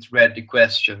haven't read the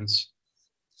questions,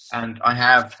 and I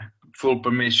have full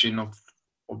permission of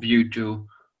you to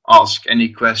ask any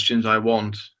questions I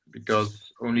want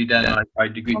because only then I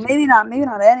agree Well, to. maybe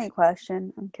not any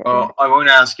question. I'm kidding. I won't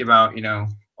ask about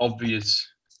obvious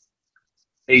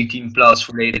 18 plus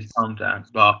related content,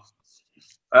 but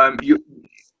you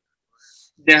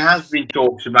there has been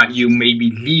talks about you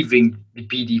maybe leaving the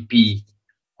PDP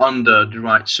under the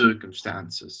right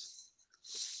circumstances.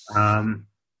 Um,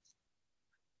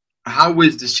 how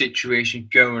is the situation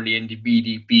currently in the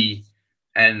BDP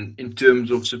and in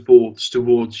terms of supports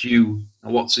towards you,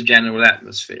 and what's the general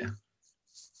atmosphere?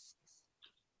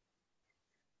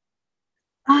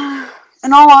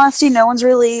 In all honesty, no one's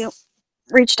really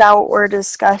reached out or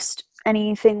discussed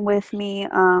anything with me.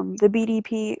 The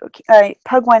BDP,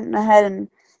 Pug went ahead and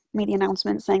made the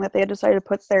announcement saying that they had decided to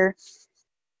put their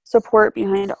support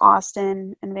behind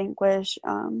Austin and Vanquish.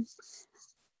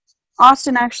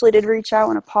 Austin actually did reach out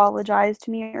and apologize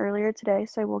to me earlier today,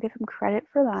 so I will give him credit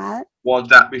for that. Was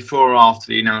that before or after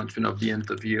the announcement of the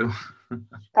interview?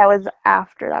 That was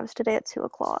after. That was today at 2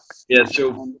 o'clock Yeah, my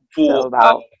time. So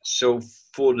about so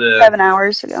for the 7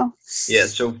 hours ago. yeah,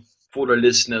 so for the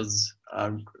listeners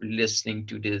listening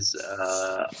to this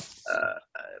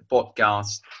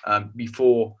podcast,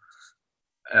 before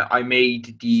I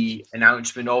made the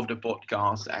announcement of the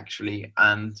podcast actually,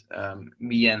 and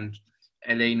me and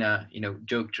Elaina,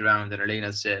 joked around, and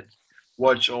Elaina said,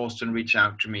 "Watch Austin reach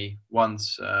out to me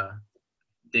once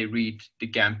they read the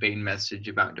campaign message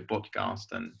about the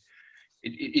podcast." And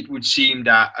it would seem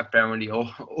that apparently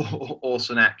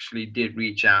Austin actually did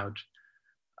reach out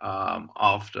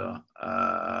after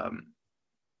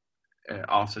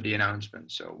the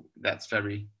announcement. So that's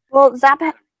very Well, Zap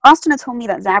Austin had told me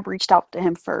that Zab reached out to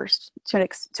him first to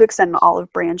extend an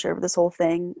olive branch over this whole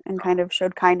thing and kind of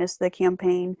showed kindness to the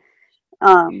campaign.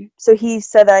 So he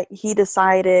said that he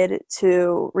decided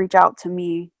to reach out to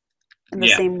me in the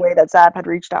Yeah. same way that Zab had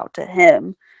reached out to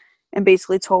him, and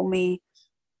basically told me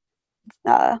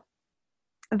uh,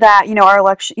 that our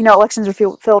elections are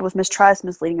filled with mistrust,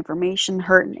 misleading information,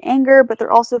 hurt, and anger, but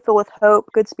they're also filled with hope,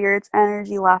 good spirits,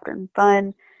 energy, laughter, and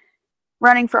fun.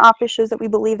 Running for office shows that we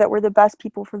believe that we're the best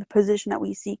people for the position that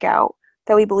we seek out,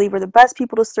 that we believe we're the best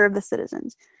people to serve the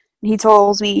citizens. And he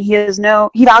tells me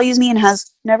he values me and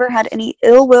has never had any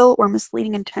ill will or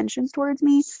misleading intentions towards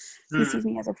me. He sees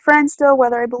me as a friend still,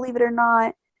 whether I believe it or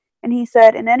not. And he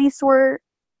said, in any sort,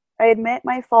 I admit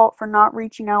my fault for not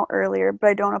reaching out earlier, but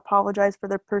I don't apologize for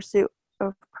the pursuit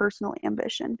of personal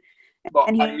ambition. But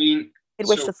And I he mean,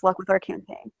 wished so us luck with our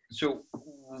campaign. so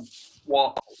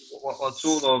what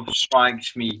sort of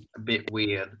strikes me a bit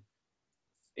weird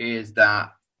is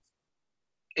that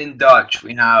in Dutch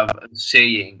we have a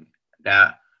saying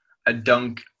that a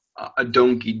dunk a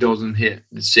donkey doesn't hit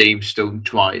the same stone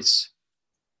twice,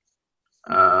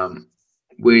 um,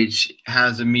 which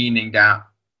has a meaning that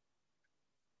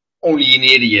only an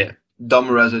idiot,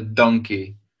 dumber as a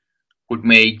donkey, would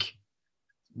make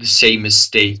the same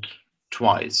mistake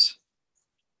twice.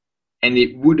 And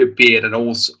it would appear that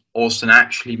Austin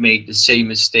actually made the same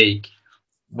mistake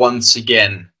once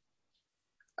again,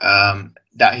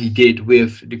 that he did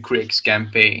with the Cricks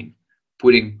campaign,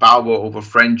 putting power over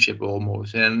friendship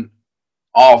almost, and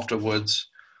afterwards,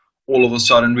 all of a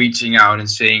sudden reaching out and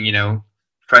saying,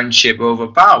 friendship over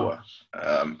power.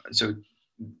 So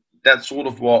that's sort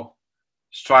of what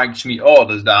strikes me odd,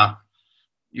 is that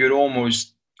you'd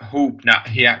almost hope that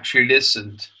he actually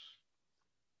listened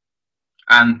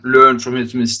and learned from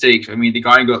his mistakes. I mean, the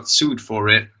guy got sued for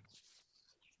it,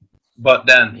 but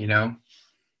then,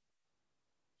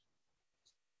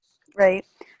 Right.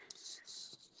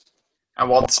 and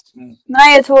what's And I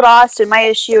had told Austin my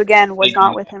issue again was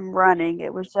not with him running.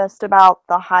 It was just about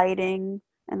the hiding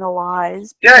and the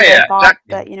lies. yeah, Because I yeah, thought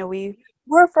exactly. that, we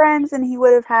were friends and he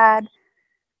would have had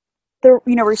the,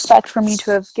 respect for me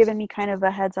to have given me kind of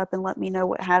a heads up and let me know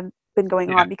what had been going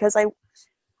Yeah, on. Because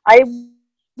I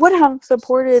would have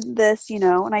supported this, and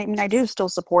I mean, I do still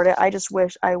support it. I just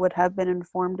wish I would have been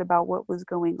informed about what was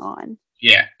going on.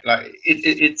 yeah. Like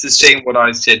it's the same what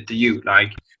I said to you.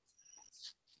 Like,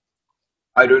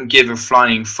 I don't give a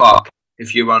flying fuck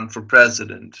if you run for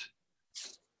president,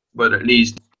 but at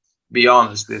least be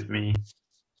honest with me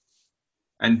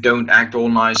and don't act all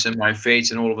nice in my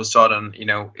face. And all of a sudden,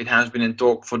 it has been in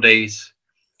talk for days,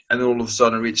 and all of a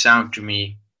sudden reach out to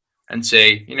me and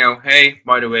say, hey,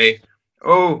 by the way,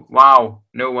 oh wow,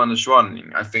 no one is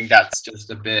running. I think that's just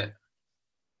a bit.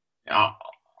 Uh,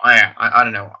 I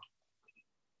don't know.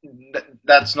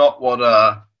 That's not what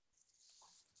a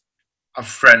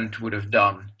friend would have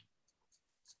done,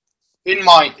 in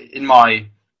my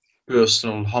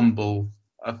personal humble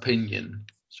opinion,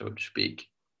 so to speak.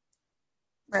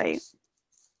 Right.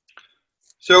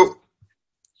 So,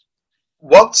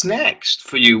 what's next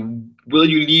for you? Will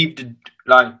you leave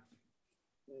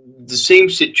the same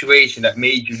situation that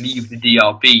made you leave the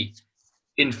DRP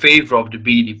in favor of the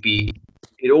BDP?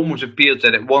 It almost appears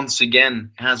that it once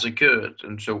again has occurred,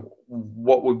 and so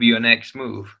what would be your next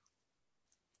move?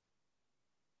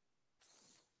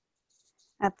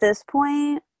 At this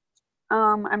point,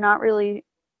 I'm not really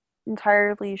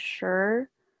entirely sure.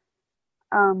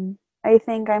 I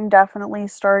think I'm definitely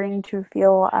starting to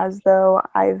feel as though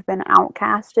I've been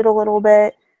outcasted a little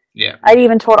bit. Yeah, I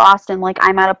even told Austin, like,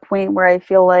 I'm at a point where I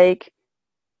feel like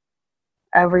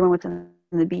everyone within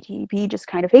the BTP just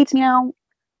kind of hates me now.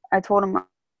 I told him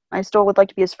I still would like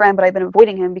to be his friend, but I've been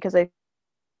avoiding him because I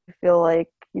feel like,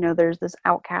 there's this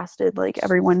outcasted, like,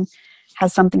 everyone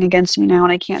has something against me now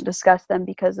and I can't discuss them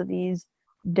because of these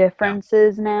yeah.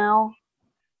 differences now.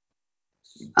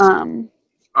 And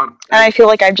And I feel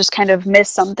like I've just kind of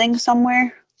missed something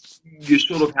somewhere. you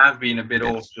sort of have been a bit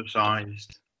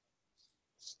ostracized,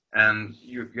 and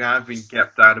you have been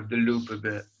kept out of the loop a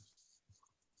bit.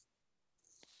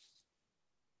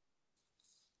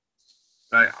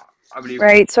 Right? I believe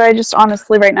Right. So I just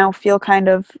honestly right now feel kind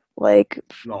of like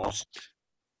lost.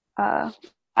 uh,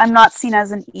 I'm not seen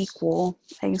as an equal,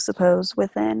 I suppose,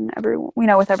 within everyone,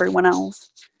 with everyone else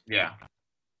Yeah.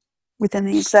 within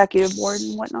the executive board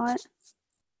and whatnot.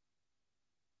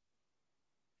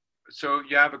 So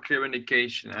you have a clear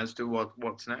indication as to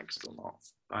what's next or not.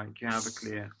 Like you have a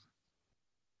clear.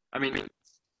 I mean,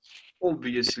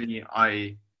 obviously,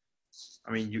 I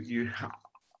mean,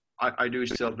 I do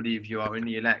still believe you are in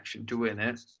the election to win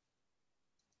it.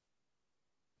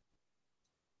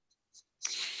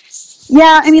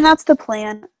 Yeah, I mean, that's the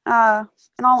plan.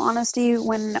 In all honesty,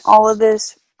 when all of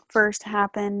this first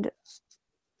happened,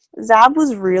 Zab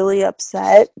was really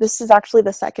upset. This is actually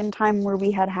the second time where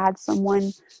we had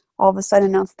someone all of a sudden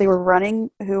announce they were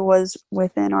running who was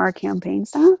within our campaign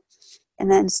staff, and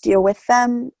then steal with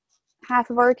them half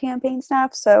of our campaign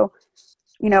staff. So,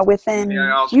 May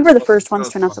I ask we who were the was the first ones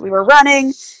to first announce that we one? were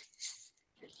running.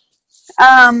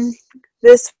 Um,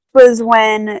 this was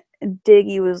when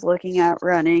Diggy was looking at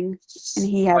running, and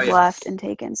he Oh had yeah, left and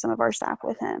taken some of our staff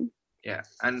with him. yeah,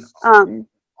 and Um,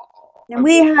 and I've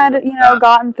we also had, heard that.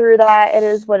 gotten through that. It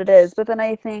is what it is. But then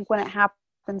I think when it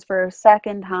happens for a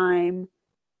second time,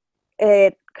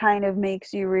 it kind of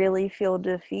makes you really feel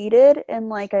defeated. And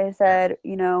like I Yeah, said,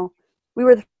 we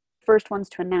were the first ones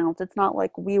to announce. It's not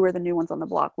like we were the new ones on the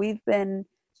block. We've been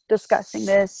discussing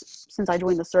this since I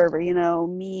joined the server,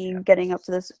 me yeah, getting up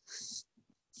to this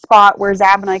spot where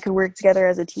Zab and I could work together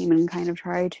as a team and kind of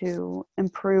try to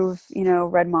improve,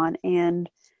 Redmont. And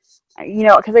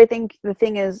because I think the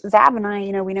thing is, Zab and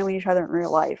I, we know each other in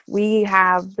real life. We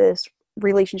have this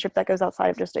relationship that goes outside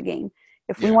of just a game.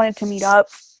 If we yeah, wanted to meet up,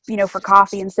 for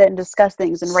coffee and sit and discuss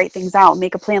things and write things out,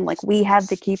 make a plan, like we have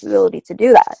the capability to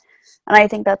do that. And I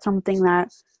think that's something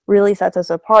that really sets us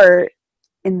apart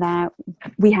in that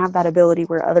we have that ability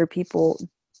where other people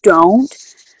don't.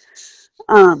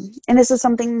 And this is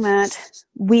something that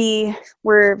we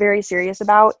were very serious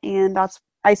about, and that's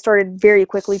I started very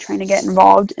quickly trying to get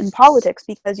involved in politics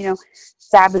because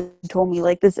Sab told me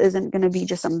like this isn't going to be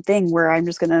just some thing where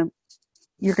you're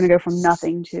going to go from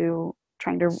nothing to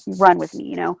trying to run with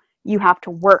me. You have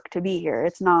to work to be here.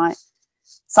 It's not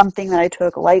something that I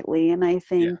took lightly, and I yeah,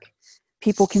 think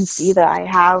people can see that I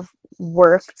have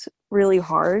worked really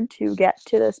hard to get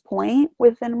to this point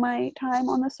within my time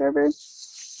on the server.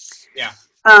 yeah,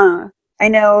 Uh, I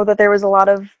know that there were a lot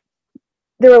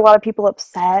of people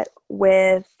upset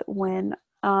with when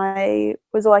I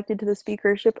was elected to the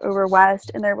speakership over West,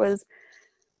 and there was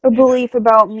a yeah, belief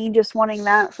about me just wanting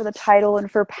that for the title and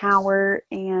for power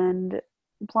and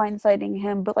blindsiding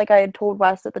him. But like I had told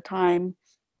West at the time,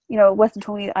 West had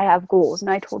told me I have goals,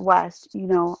 and I told West,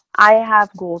 I have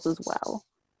goals as well.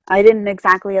 I didn't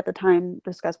exactly at the time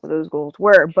discuss what those goals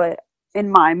were, but in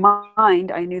my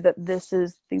mind, I knew that this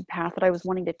is the path that I was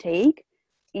wanting to take,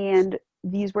 and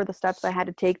these were the steps I had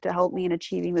to take to help me in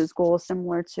achieving those goals,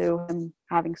 similar to him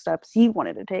having steps he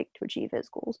wanted to take to achieve his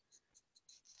goals.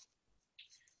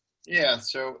 yeah.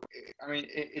 So I mean,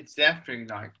 it's definitely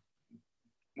like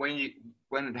when you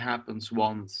when it happens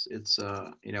once, it's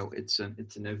it's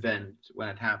an event. When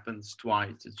it happens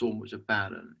twice, it's almost a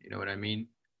pattern. You know what I mean?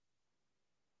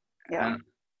 Yeah. And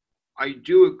I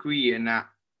do agree in that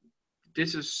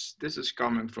this is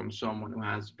coming from someone who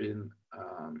has been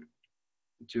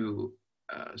to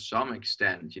some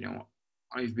extent.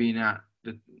 I've been at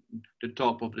the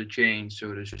top of the chain,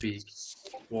 so to speak,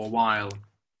 for a while,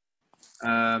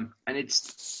 and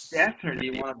it's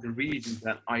definitely one of the reasons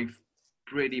that I've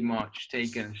pretty much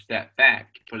taken a step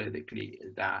back politically.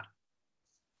 Is that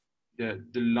the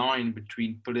line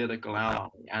between political ally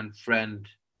and friend,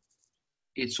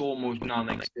 it's almost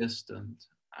non-existent,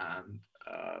 and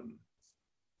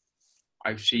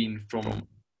I've seen from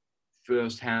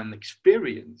first-hand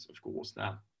experience, of course,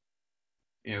 that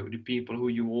the people who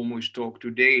you almost talk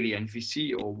to daily and you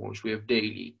see almost with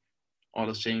daily are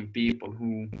the same people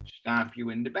who stab you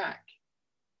in the back.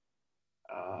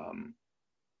 Um,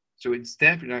 so it's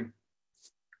definitely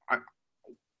like,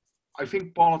 I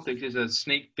think politics is a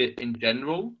snake pit in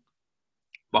general,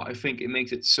 but I think it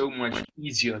makes it so much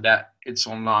easier that it's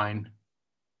online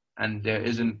and there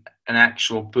isn't an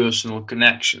actual personal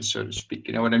connection, so to speak.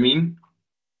 You know what I mean?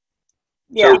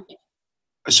 So, Yeah.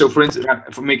 so for instance,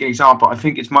 for making an example, I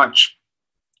think it's much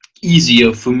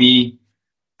easier for me,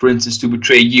 for instance, to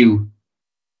betray you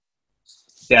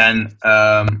than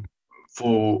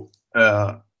for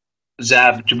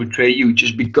Zab to betray you,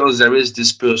 just because there is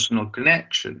this personal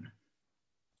connection.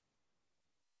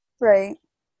 Right.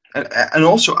 And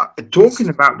also, talking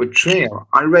about betrayal,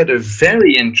 I read a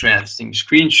very interesting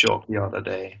screenshot the other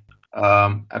day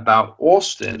about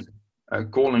Austin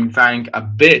calling Vank a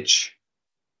bitch.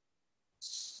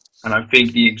 And I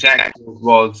think the exact quote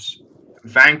was,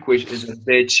 Vanquish is a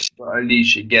bitch, but at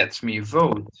least she gets me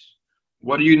votes.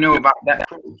 What do you know about that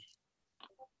quote?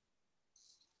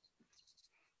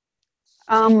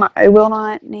 I will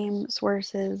not name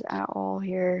sources at all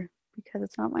here because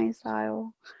it's not my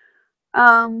style.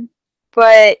 Um,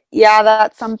 but yeah,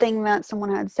 that's something that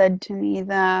someone had said to me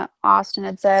that Austin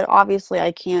had said. Obviously,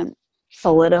 I can't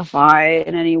solidify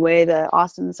in any way that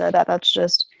Austin said that. That's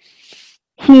just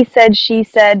he said, she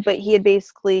said, but he had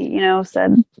basically,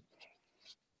 said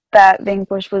that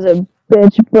Vanquish was a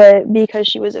bitch, but because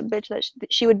she was a bitch,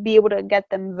 that she would be able to get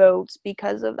them votes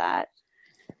because of that.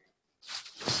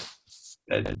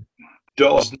 That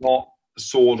does not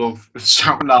sort of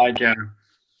sound like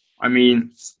I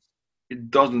mean,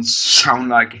 it doesn't sound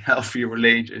like a healthy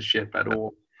relationship at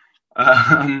all.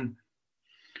 Um,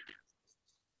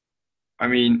 I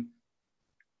mean,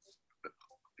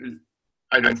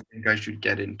 I don't think I should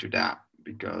get into that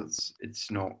because it's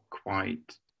not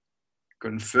quite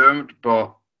confirmed.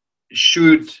 But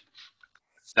should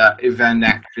that event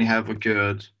actually have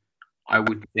occurred, I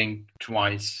would think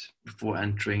twice before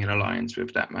entering an alliance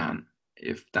with that man,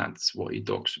 if that's what he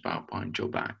talks about behind your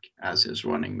back as his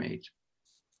running mate.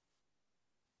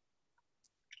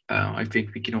 I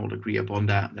think we can all agree upon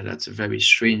that, that that's a very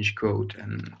strange quote,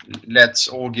 and let's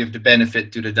all give the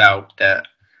benefit to the doubt that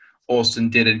Austin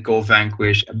didn't call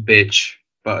Vanquish a bitch,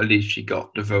 but at least she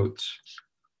got the votes.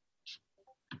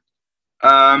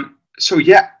 So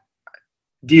yeah,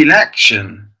 the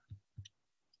election.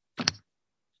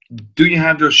 Do you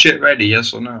have your shit ready?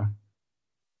 Yes or no?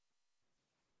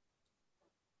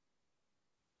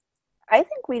 I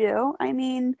think we do. I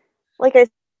mean, like I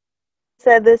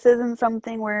said, this isn't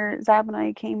something where Zab and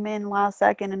I came in last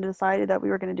second and decided that we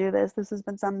were going to do this. This has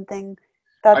been something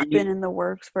I that's been mean, in the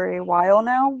works for a while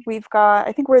now.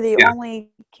 I think we're the yeah. only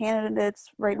candidates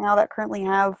right now that currently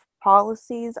have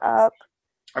policies up,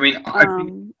 I mean,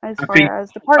 as I think, far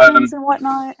as departments um, and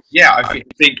whatnot. yeah, I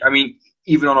think, I mean,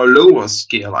 even on a lower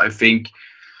scale, I think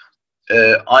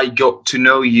I got to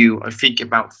know you, I think,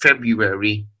 about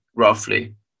February,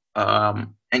 roughly.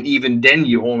 And even then,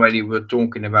 you already were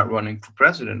talking about running for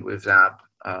president with Zab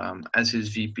as his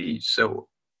VP. So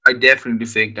I definitely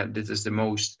think that this is the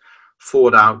most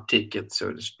thought out ticket,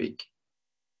 so to speak.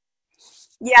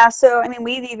 Yeah, so I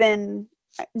mean,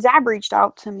 Zab reached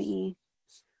out to me,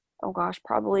 oh gosh,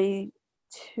 probably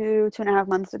 2.5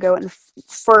 months ago, and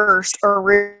first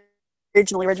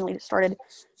originally started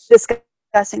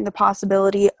discussing the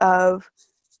possibility of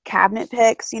cabinet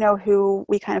picks, who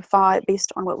we kind of thought,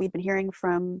 based on what we've been hearing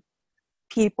from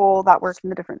people that work in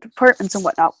the different departments and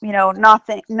whatnot,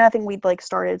 nothing we'd like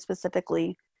started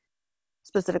specifically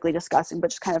discussing, but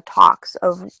just kind of talks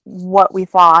of what we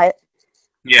thought,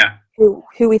 Yeah. who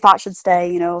we thought should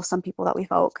stay, some people that we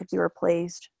felt could be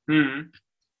replaced, Hmm.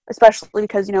 especially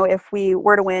because, if we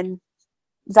were to win,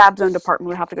 Zab's own department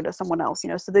would have to go to someone else,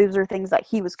 so those are things that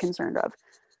he was concerned of.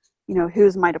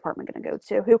 Who's my department going to go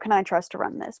to? Who can I trust to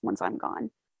run this once I'm gone?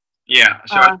 Yeah.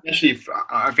 So Uh, especially,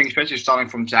 I think, especially starting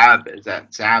from Zab, is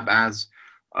that Zab as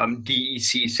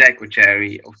DEC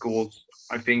secretary, of course,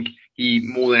 I think he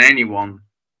more than anyone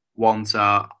wants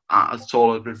a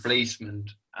solid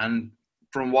replacement. And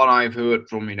from what I've heard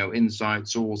from inside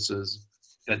sources,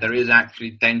 that there is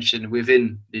actually tension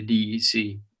within the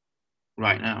DEC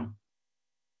right now.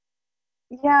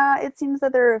 yeah, it seems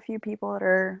that there are a few people that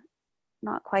are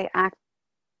not quite active.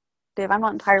 I'm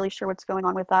not entirely sure what's going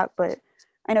on with that, but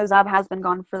I know Zab has been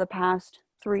gone for the past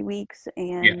 3 weeks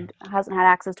Yeah. and hasn't had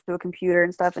access to a computer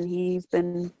and stuff, and he's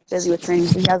been busy with training,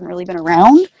 so he hasn't really been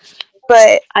around.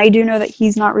 But I do know that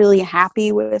he's not really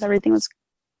happy with everything that's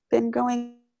been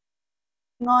going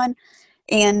on.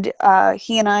 And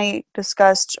he and I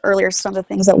discussed earlier some of the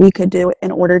things that we could do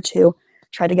in order to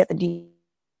try to get the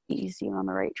DEC on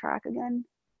the right track again.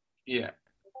 Yeah.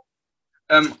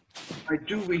 I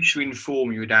do wish to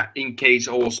inform you that in case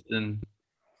Austin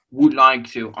would like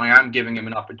to, I am giving him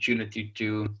an opportunity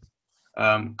to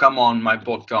come on my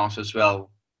podcast as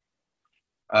well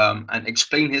and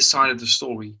explain his side of the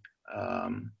story.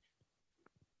 Um,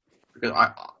 because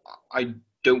I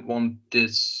don't want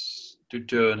this to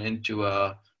turn into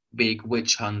a big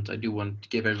witch hunt. I do want to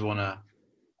give everyone a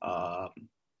uh,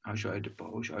 how should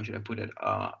I put it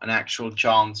an actual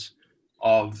chance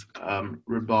of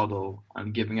rebuttal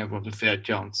and giving everyone a fair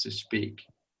chance to speak.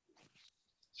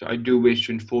 So I do wish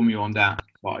to inform you on that,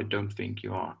 but I don't think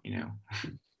you are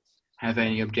have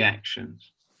any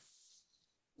objections.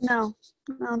 No,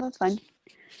 no, that's fine.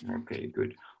 Okay,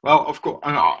 good. Well, of course,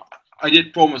 I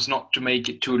did promise not to make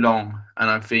it too long, and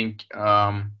I think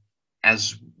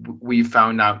as we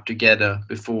found out together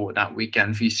before that we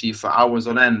can VC for hours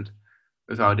on end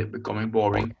without it becoming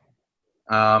boring.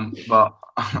 But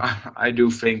I do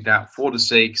think that for the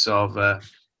sakes of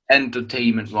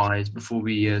entertainment-wise, before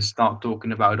we start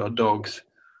talking about our dogs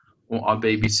or our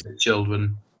babysit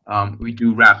children, we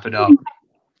do wrap it up.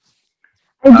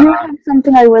 I Uh, do have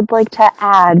something I would like to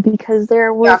add because there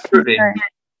yeah, were absolutely. concerns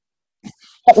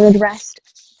that were addressed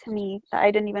to me that I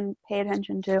didn't even pay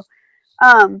attention to.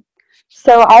 Um,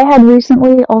 so I had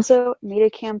recently also made a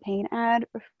campaign ad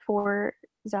for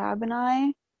Zab and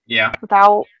I Yeah.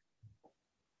 without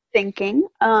thinking,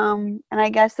 and I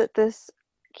guess that this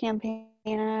campaign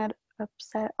had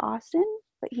upset Austin,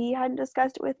 but he hadn't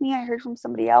discussed it with me. I heard from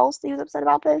somebody else that he was upset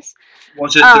about this.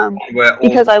 Was it the one where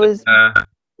Because I was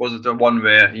was it the one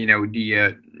where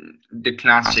the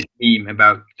classic meme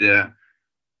about the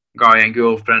guy and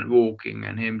girlfriend walking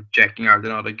and him checking out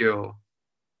another girl?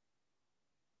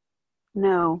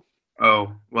 no.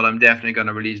 Oh, well, I'm definitely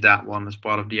gonna release that one as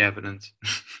part of the evidence.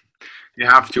 You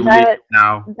have to read That it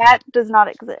now. that does not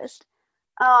exist.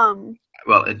 Um,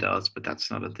 Well, it does, but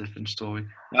that's not a different story.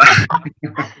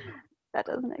 that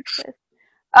doesn't exist.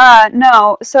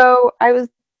 No. So I was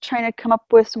trying to come up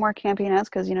with some more campaign ads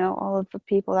because all of the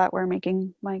people that were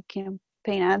making my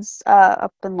campaign ads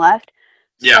up and left.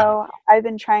 Yeah. So I've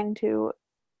been trying to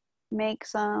make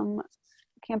some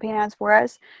campaign ads for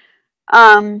us.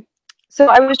 So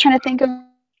I was trying to think of.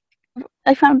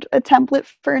 I found a template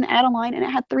for an ad online, and it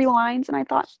had 3 lines, and I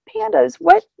thought, pandas.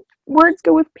 What words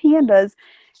go with pandas?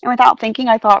 And without thinking,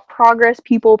 I thought progress,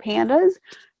 people, pandas.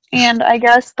 And I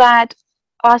guess that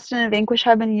Austin and Vanquish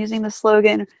have been using the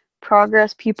slogan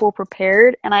progress, people,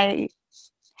 prepared. And I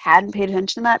hadn't paid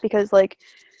attention to that because, I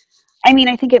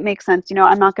think it makes sense.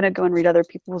 I'm not going to go and read other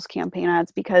people's campaign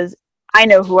ads because I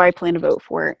know who I plan to vote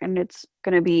for, and it's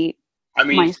going to be I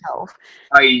mean, myself.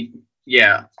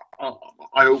 yeah, I,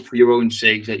 I hope for your own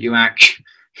sake that you actually,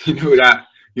 that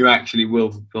you actually will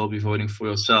be voting for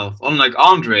yourself. Unlike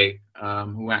Andre,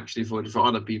 who actually voted for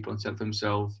other people instead of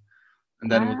himself,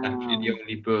 and then was actually the Wow.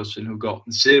 only person who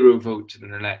got 0 votes in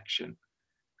an election.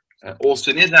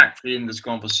 Austin is actually in this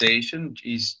conversation.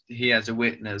 He has a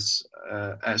witness.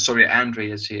 Sorry, Andre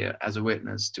is here as a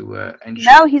witness to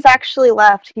ensure. No, he's actually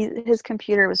left. His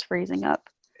computer was freezing up.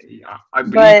 I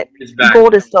believe But he's back.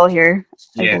 Gold is still here,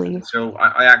 I Yeah, believe. so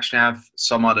I actually have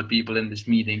some other people in this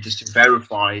meeting just to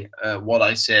verify what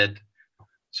I said.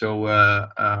 So,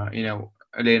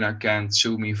 Elena can't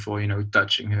sue me for,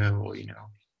 touching her or,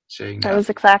 saying That that. was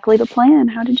exactly the plan.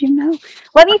 How did you know?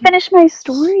 Let me finish my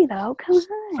story, though. Come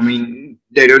I on. mean,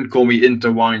 they don't call me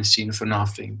Inter Weinstein for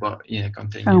nothing, but yeah, Oh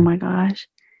continue. my gosh.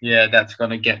 Yeah, that's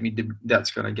gonna get me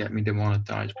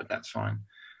demonetized, but that's fine.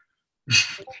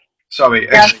 Sorry.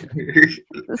 Yes.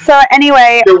 So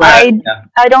anyway, Go ahead. I Yeah.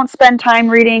 I don't spend time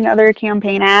reading other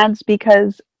campaign ads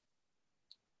because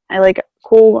I like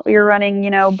cool you're running,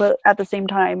 but at the same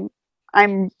time,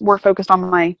 I'm more focused on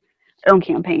my own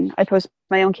campaign. I post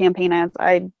my own campaign ads.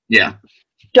 I Yeah.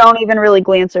 don't even really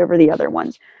glance over the other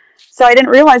ones. So I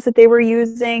didn't realize that they were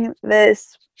using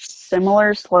this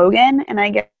similar slogan, and I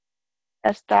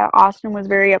guess that Austin was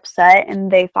very upset,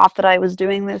 and they thought that I was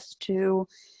doing this to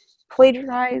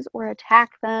plagiarize or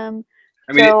attack them.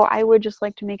 I mean, So I would just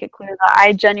like to make it clear that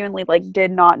I genuinely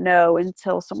did not know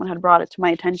until someone had brought it to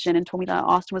my attention and told me that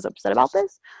Austin was upset about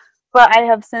this. But I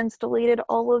have since deleted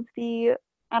all of the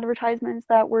advertisements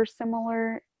that were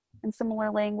similar in similar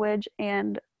language,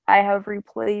 and I have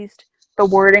replaced the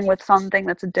wording with something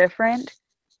that's different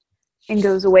and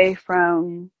goes away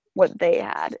from what they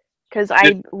had. Because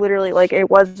I literally, it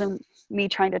wasn't me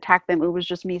trying to attack them, it was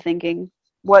just me thinking,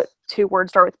 what 2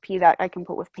 words start with P that I can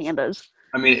put with pandas?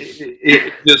 I mean,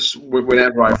 it just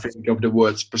whenever I think of the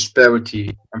words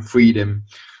prosperity and freedom,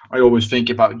 I always think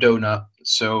about donut.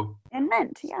 So And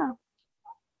mint, yeah.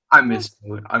 I Yeah, miss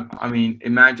donut. I mean,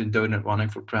 imagine donut running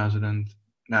for president.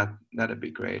 That'd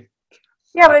be great.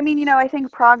 yeah, but I mean, I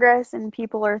think progress and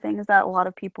people are things that a lot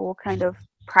of people kind of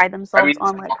pride I themselves mean,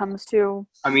 on when it comes to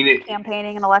I mean, it,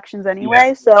 campaigning and elections yeah.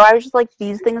 anyway. So I was just like,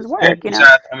 these things work.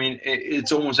 I mean,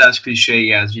 it's almost as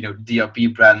cliche as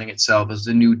DRP branding itself as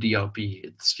the new DRP.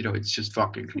 It's just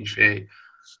fucking cliche. Um,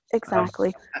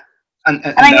 Exactly. and and,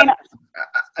 And and I that mean,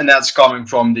 and that's coming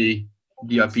from the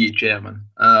DRP chairman.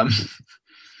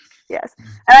 yes.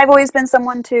 And I've always been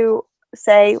someone to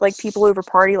say, people over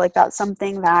party, that's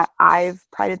something that I've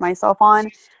prided myself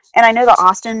on. And I know that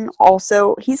Austin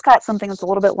also, he's got something that's a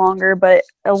little bit longer, but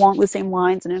along the same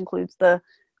lines and includes the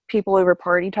people over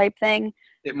party type thing.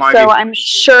 It might be. So I'm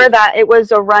sure that it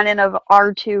was a run in of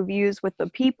our two views with the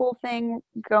people thing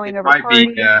It going over might be.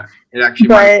 party, It actually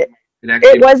might. but It it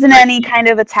actually wasn't might any be. kind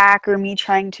of attack or me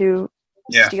trying to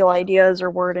Yeah. steal ideas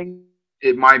or wording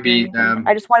It might or be. anything.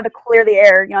 I just wanted to clear the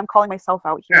air. I'm calling myself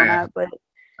out here Yeah. on Yeah. that, but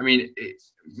I mean,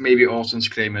 maybe Austin's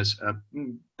claim is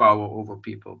power over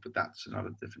people, but that's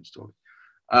another different story.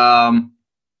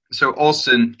 So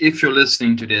Austin, if you're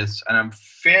listening to this, and I'm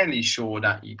fairly sure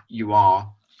that you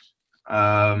are,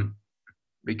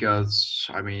 because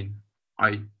I mean,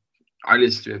 I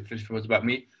listened to it if it was about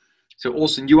me. So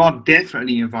Austin, you are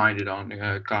definitely invited on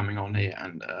coming on here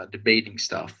and debating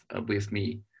stuff with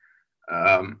me.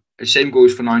 The same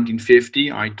goes for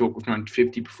 1950. I talked with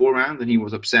 1950 beforehand, and he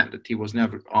was upset that he was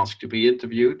never asked to be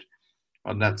interviewed.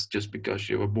 Well, that's just because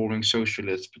you're a boring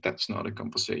socialist, but that's not a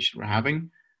conversation we're having.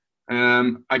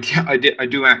 I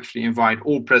do actually invite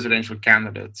all presidential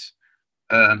candidates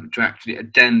to actually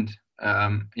attend.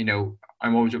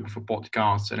 I'm always looking for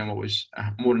podcasts, and I'm always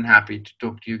more than happy to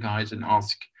talk to you guys and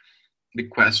ask the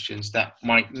questions that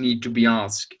might need to be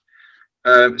asked.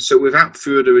 So without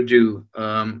further ado,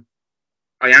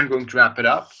 I am going to wrap it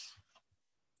up,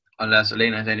 unless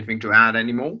Elaina has anything to add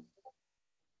anymore.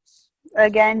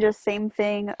 Again, just same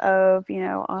thing of,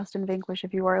 Austin Vanquish,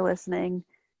 if you are listening,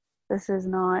 this is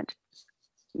not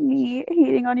me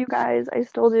hating on you guys. I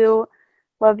still do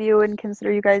love you and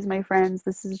consider you guys my friends.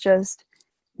 This is just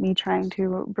me trying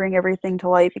to bring everything to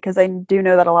light because I do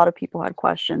know that a lot of people had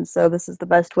questions. So this is the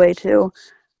best way to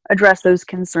address those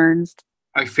concerns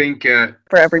I think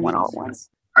for everyone all at once.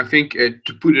 I think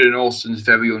to put it in Austin's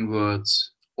very own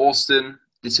words, Austin,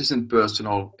 this isn't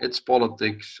personal. It's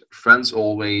politics. Friends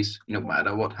always, no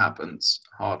matter what happens.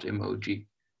 Heart emoji.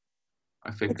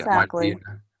 I think that might be. Exactly.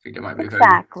 I think that might be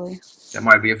Exactly. that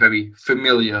might be a very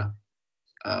familiar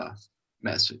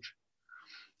message.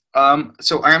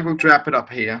 So I am going to wrap it up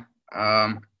here.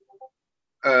 I'm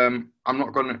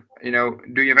not gonna,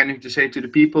 do you have anything to say to the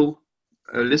people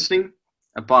listening,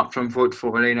 apart from vote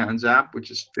for Elaina and Zap,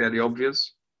 which is fairly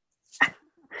obvious?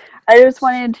 I just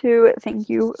wanted to thank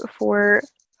you for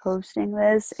hosting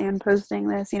this and posting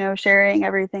this, sharing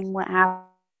everything, what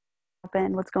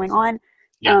happened, what's going on.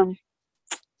 Yeah.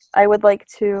 I would like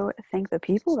to thank the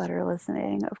people that are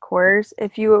listening, of course.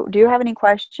 If you do have any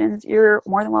questions, you're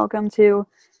more than welcome to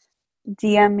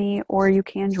DM me, or you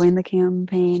can join the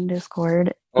campaign Discord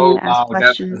and Oh, ask wow, that's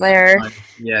questions there.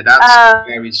 yeah, that's a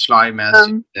very sly message.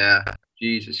 Um, Yeah,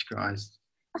 Jesus Christ.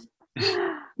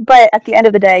 but at the end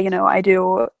of the day, I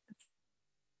do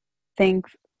think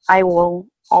I will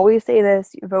always say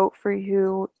this: vote for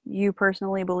who you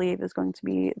personally believe is going to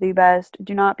be the best.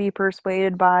 Do not be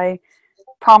persuaded by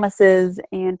promises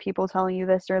and people telling you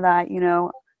this or that.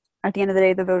 At the end of the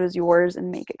day, the vote is yours and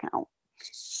make it count.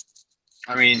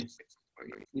 I mean,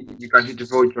 you guys need to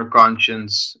vote your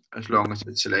conscience as long as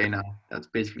it's Elaina. That's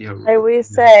basically her. I always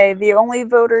say the only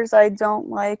voters I don't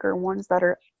like are ones that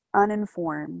are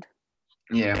uninformed.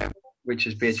 Yeah, which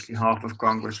is basically half of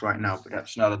Congress right now, but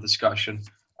that's not a discussion.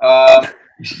 Um,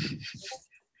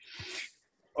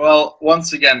 well,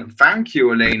 once again, thank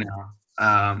you,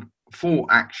 Elaina, for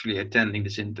actually attending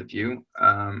this interview.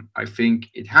 I think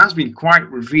it has been quite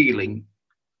revealing.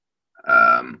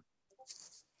 Um,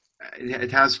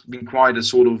 it has been quite a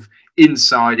sort of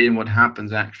insight in what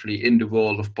happens actually in the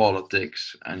world of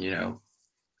politics, and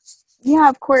Yeah,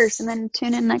 of course. And then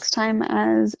tune in next time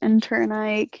as Enter and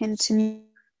I continue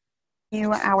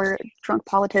our Drunk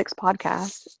Politics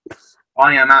podcast.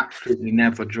 I am absolutely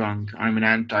never drunk. I'm an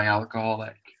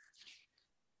anti-alcoholic.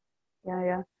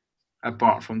 Yeah.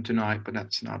 Apart from tonight, but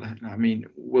that's not. I mean,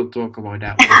 we'll talk about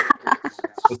that.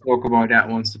 We'll talk about that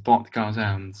once the podcast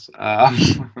ends.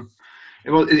 It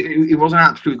was an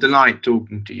absolute delight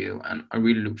talking to you, and I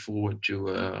really look forward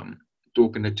to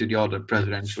talking to the other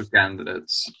presidential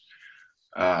candidates.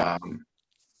 Um,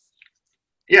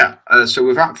 yeah. So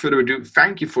without further ado,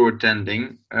 thank you for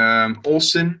attending,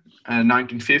 Austin,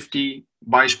 1950,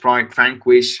 Vice Pride,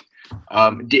 Vanquish.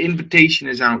 The invitation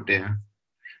is out there.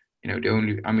 The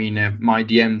only, I mean, my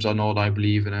DMs are not, I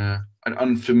believe, in an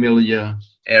unfamiliar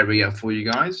area for you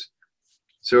guys.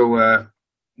 So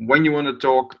when you want to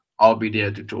talk, I'll be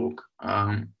there to talk.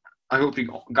 I hope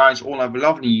you guys all have a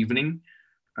lovely evening.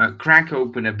 Crack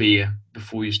open a beer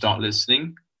before you start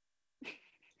listening.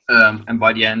 And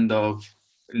by the end of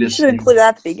listening, you should include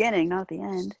that at the beginning, not at the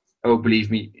end. Oh, believe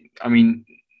me, I mean,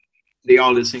 they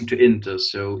are listening to Inter,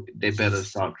 so they better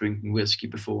start drinking whiskey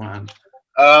beforehand.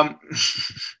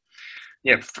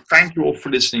 Yeah, thank you all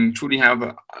for listening. Truly have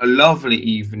a lovely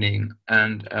evening.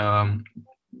 And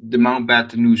the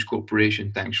Mountbatten News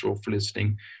Corporation, thanks all for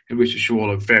listening. And wishes you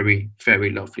all a very, very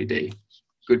lovely day.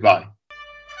 Goodbye.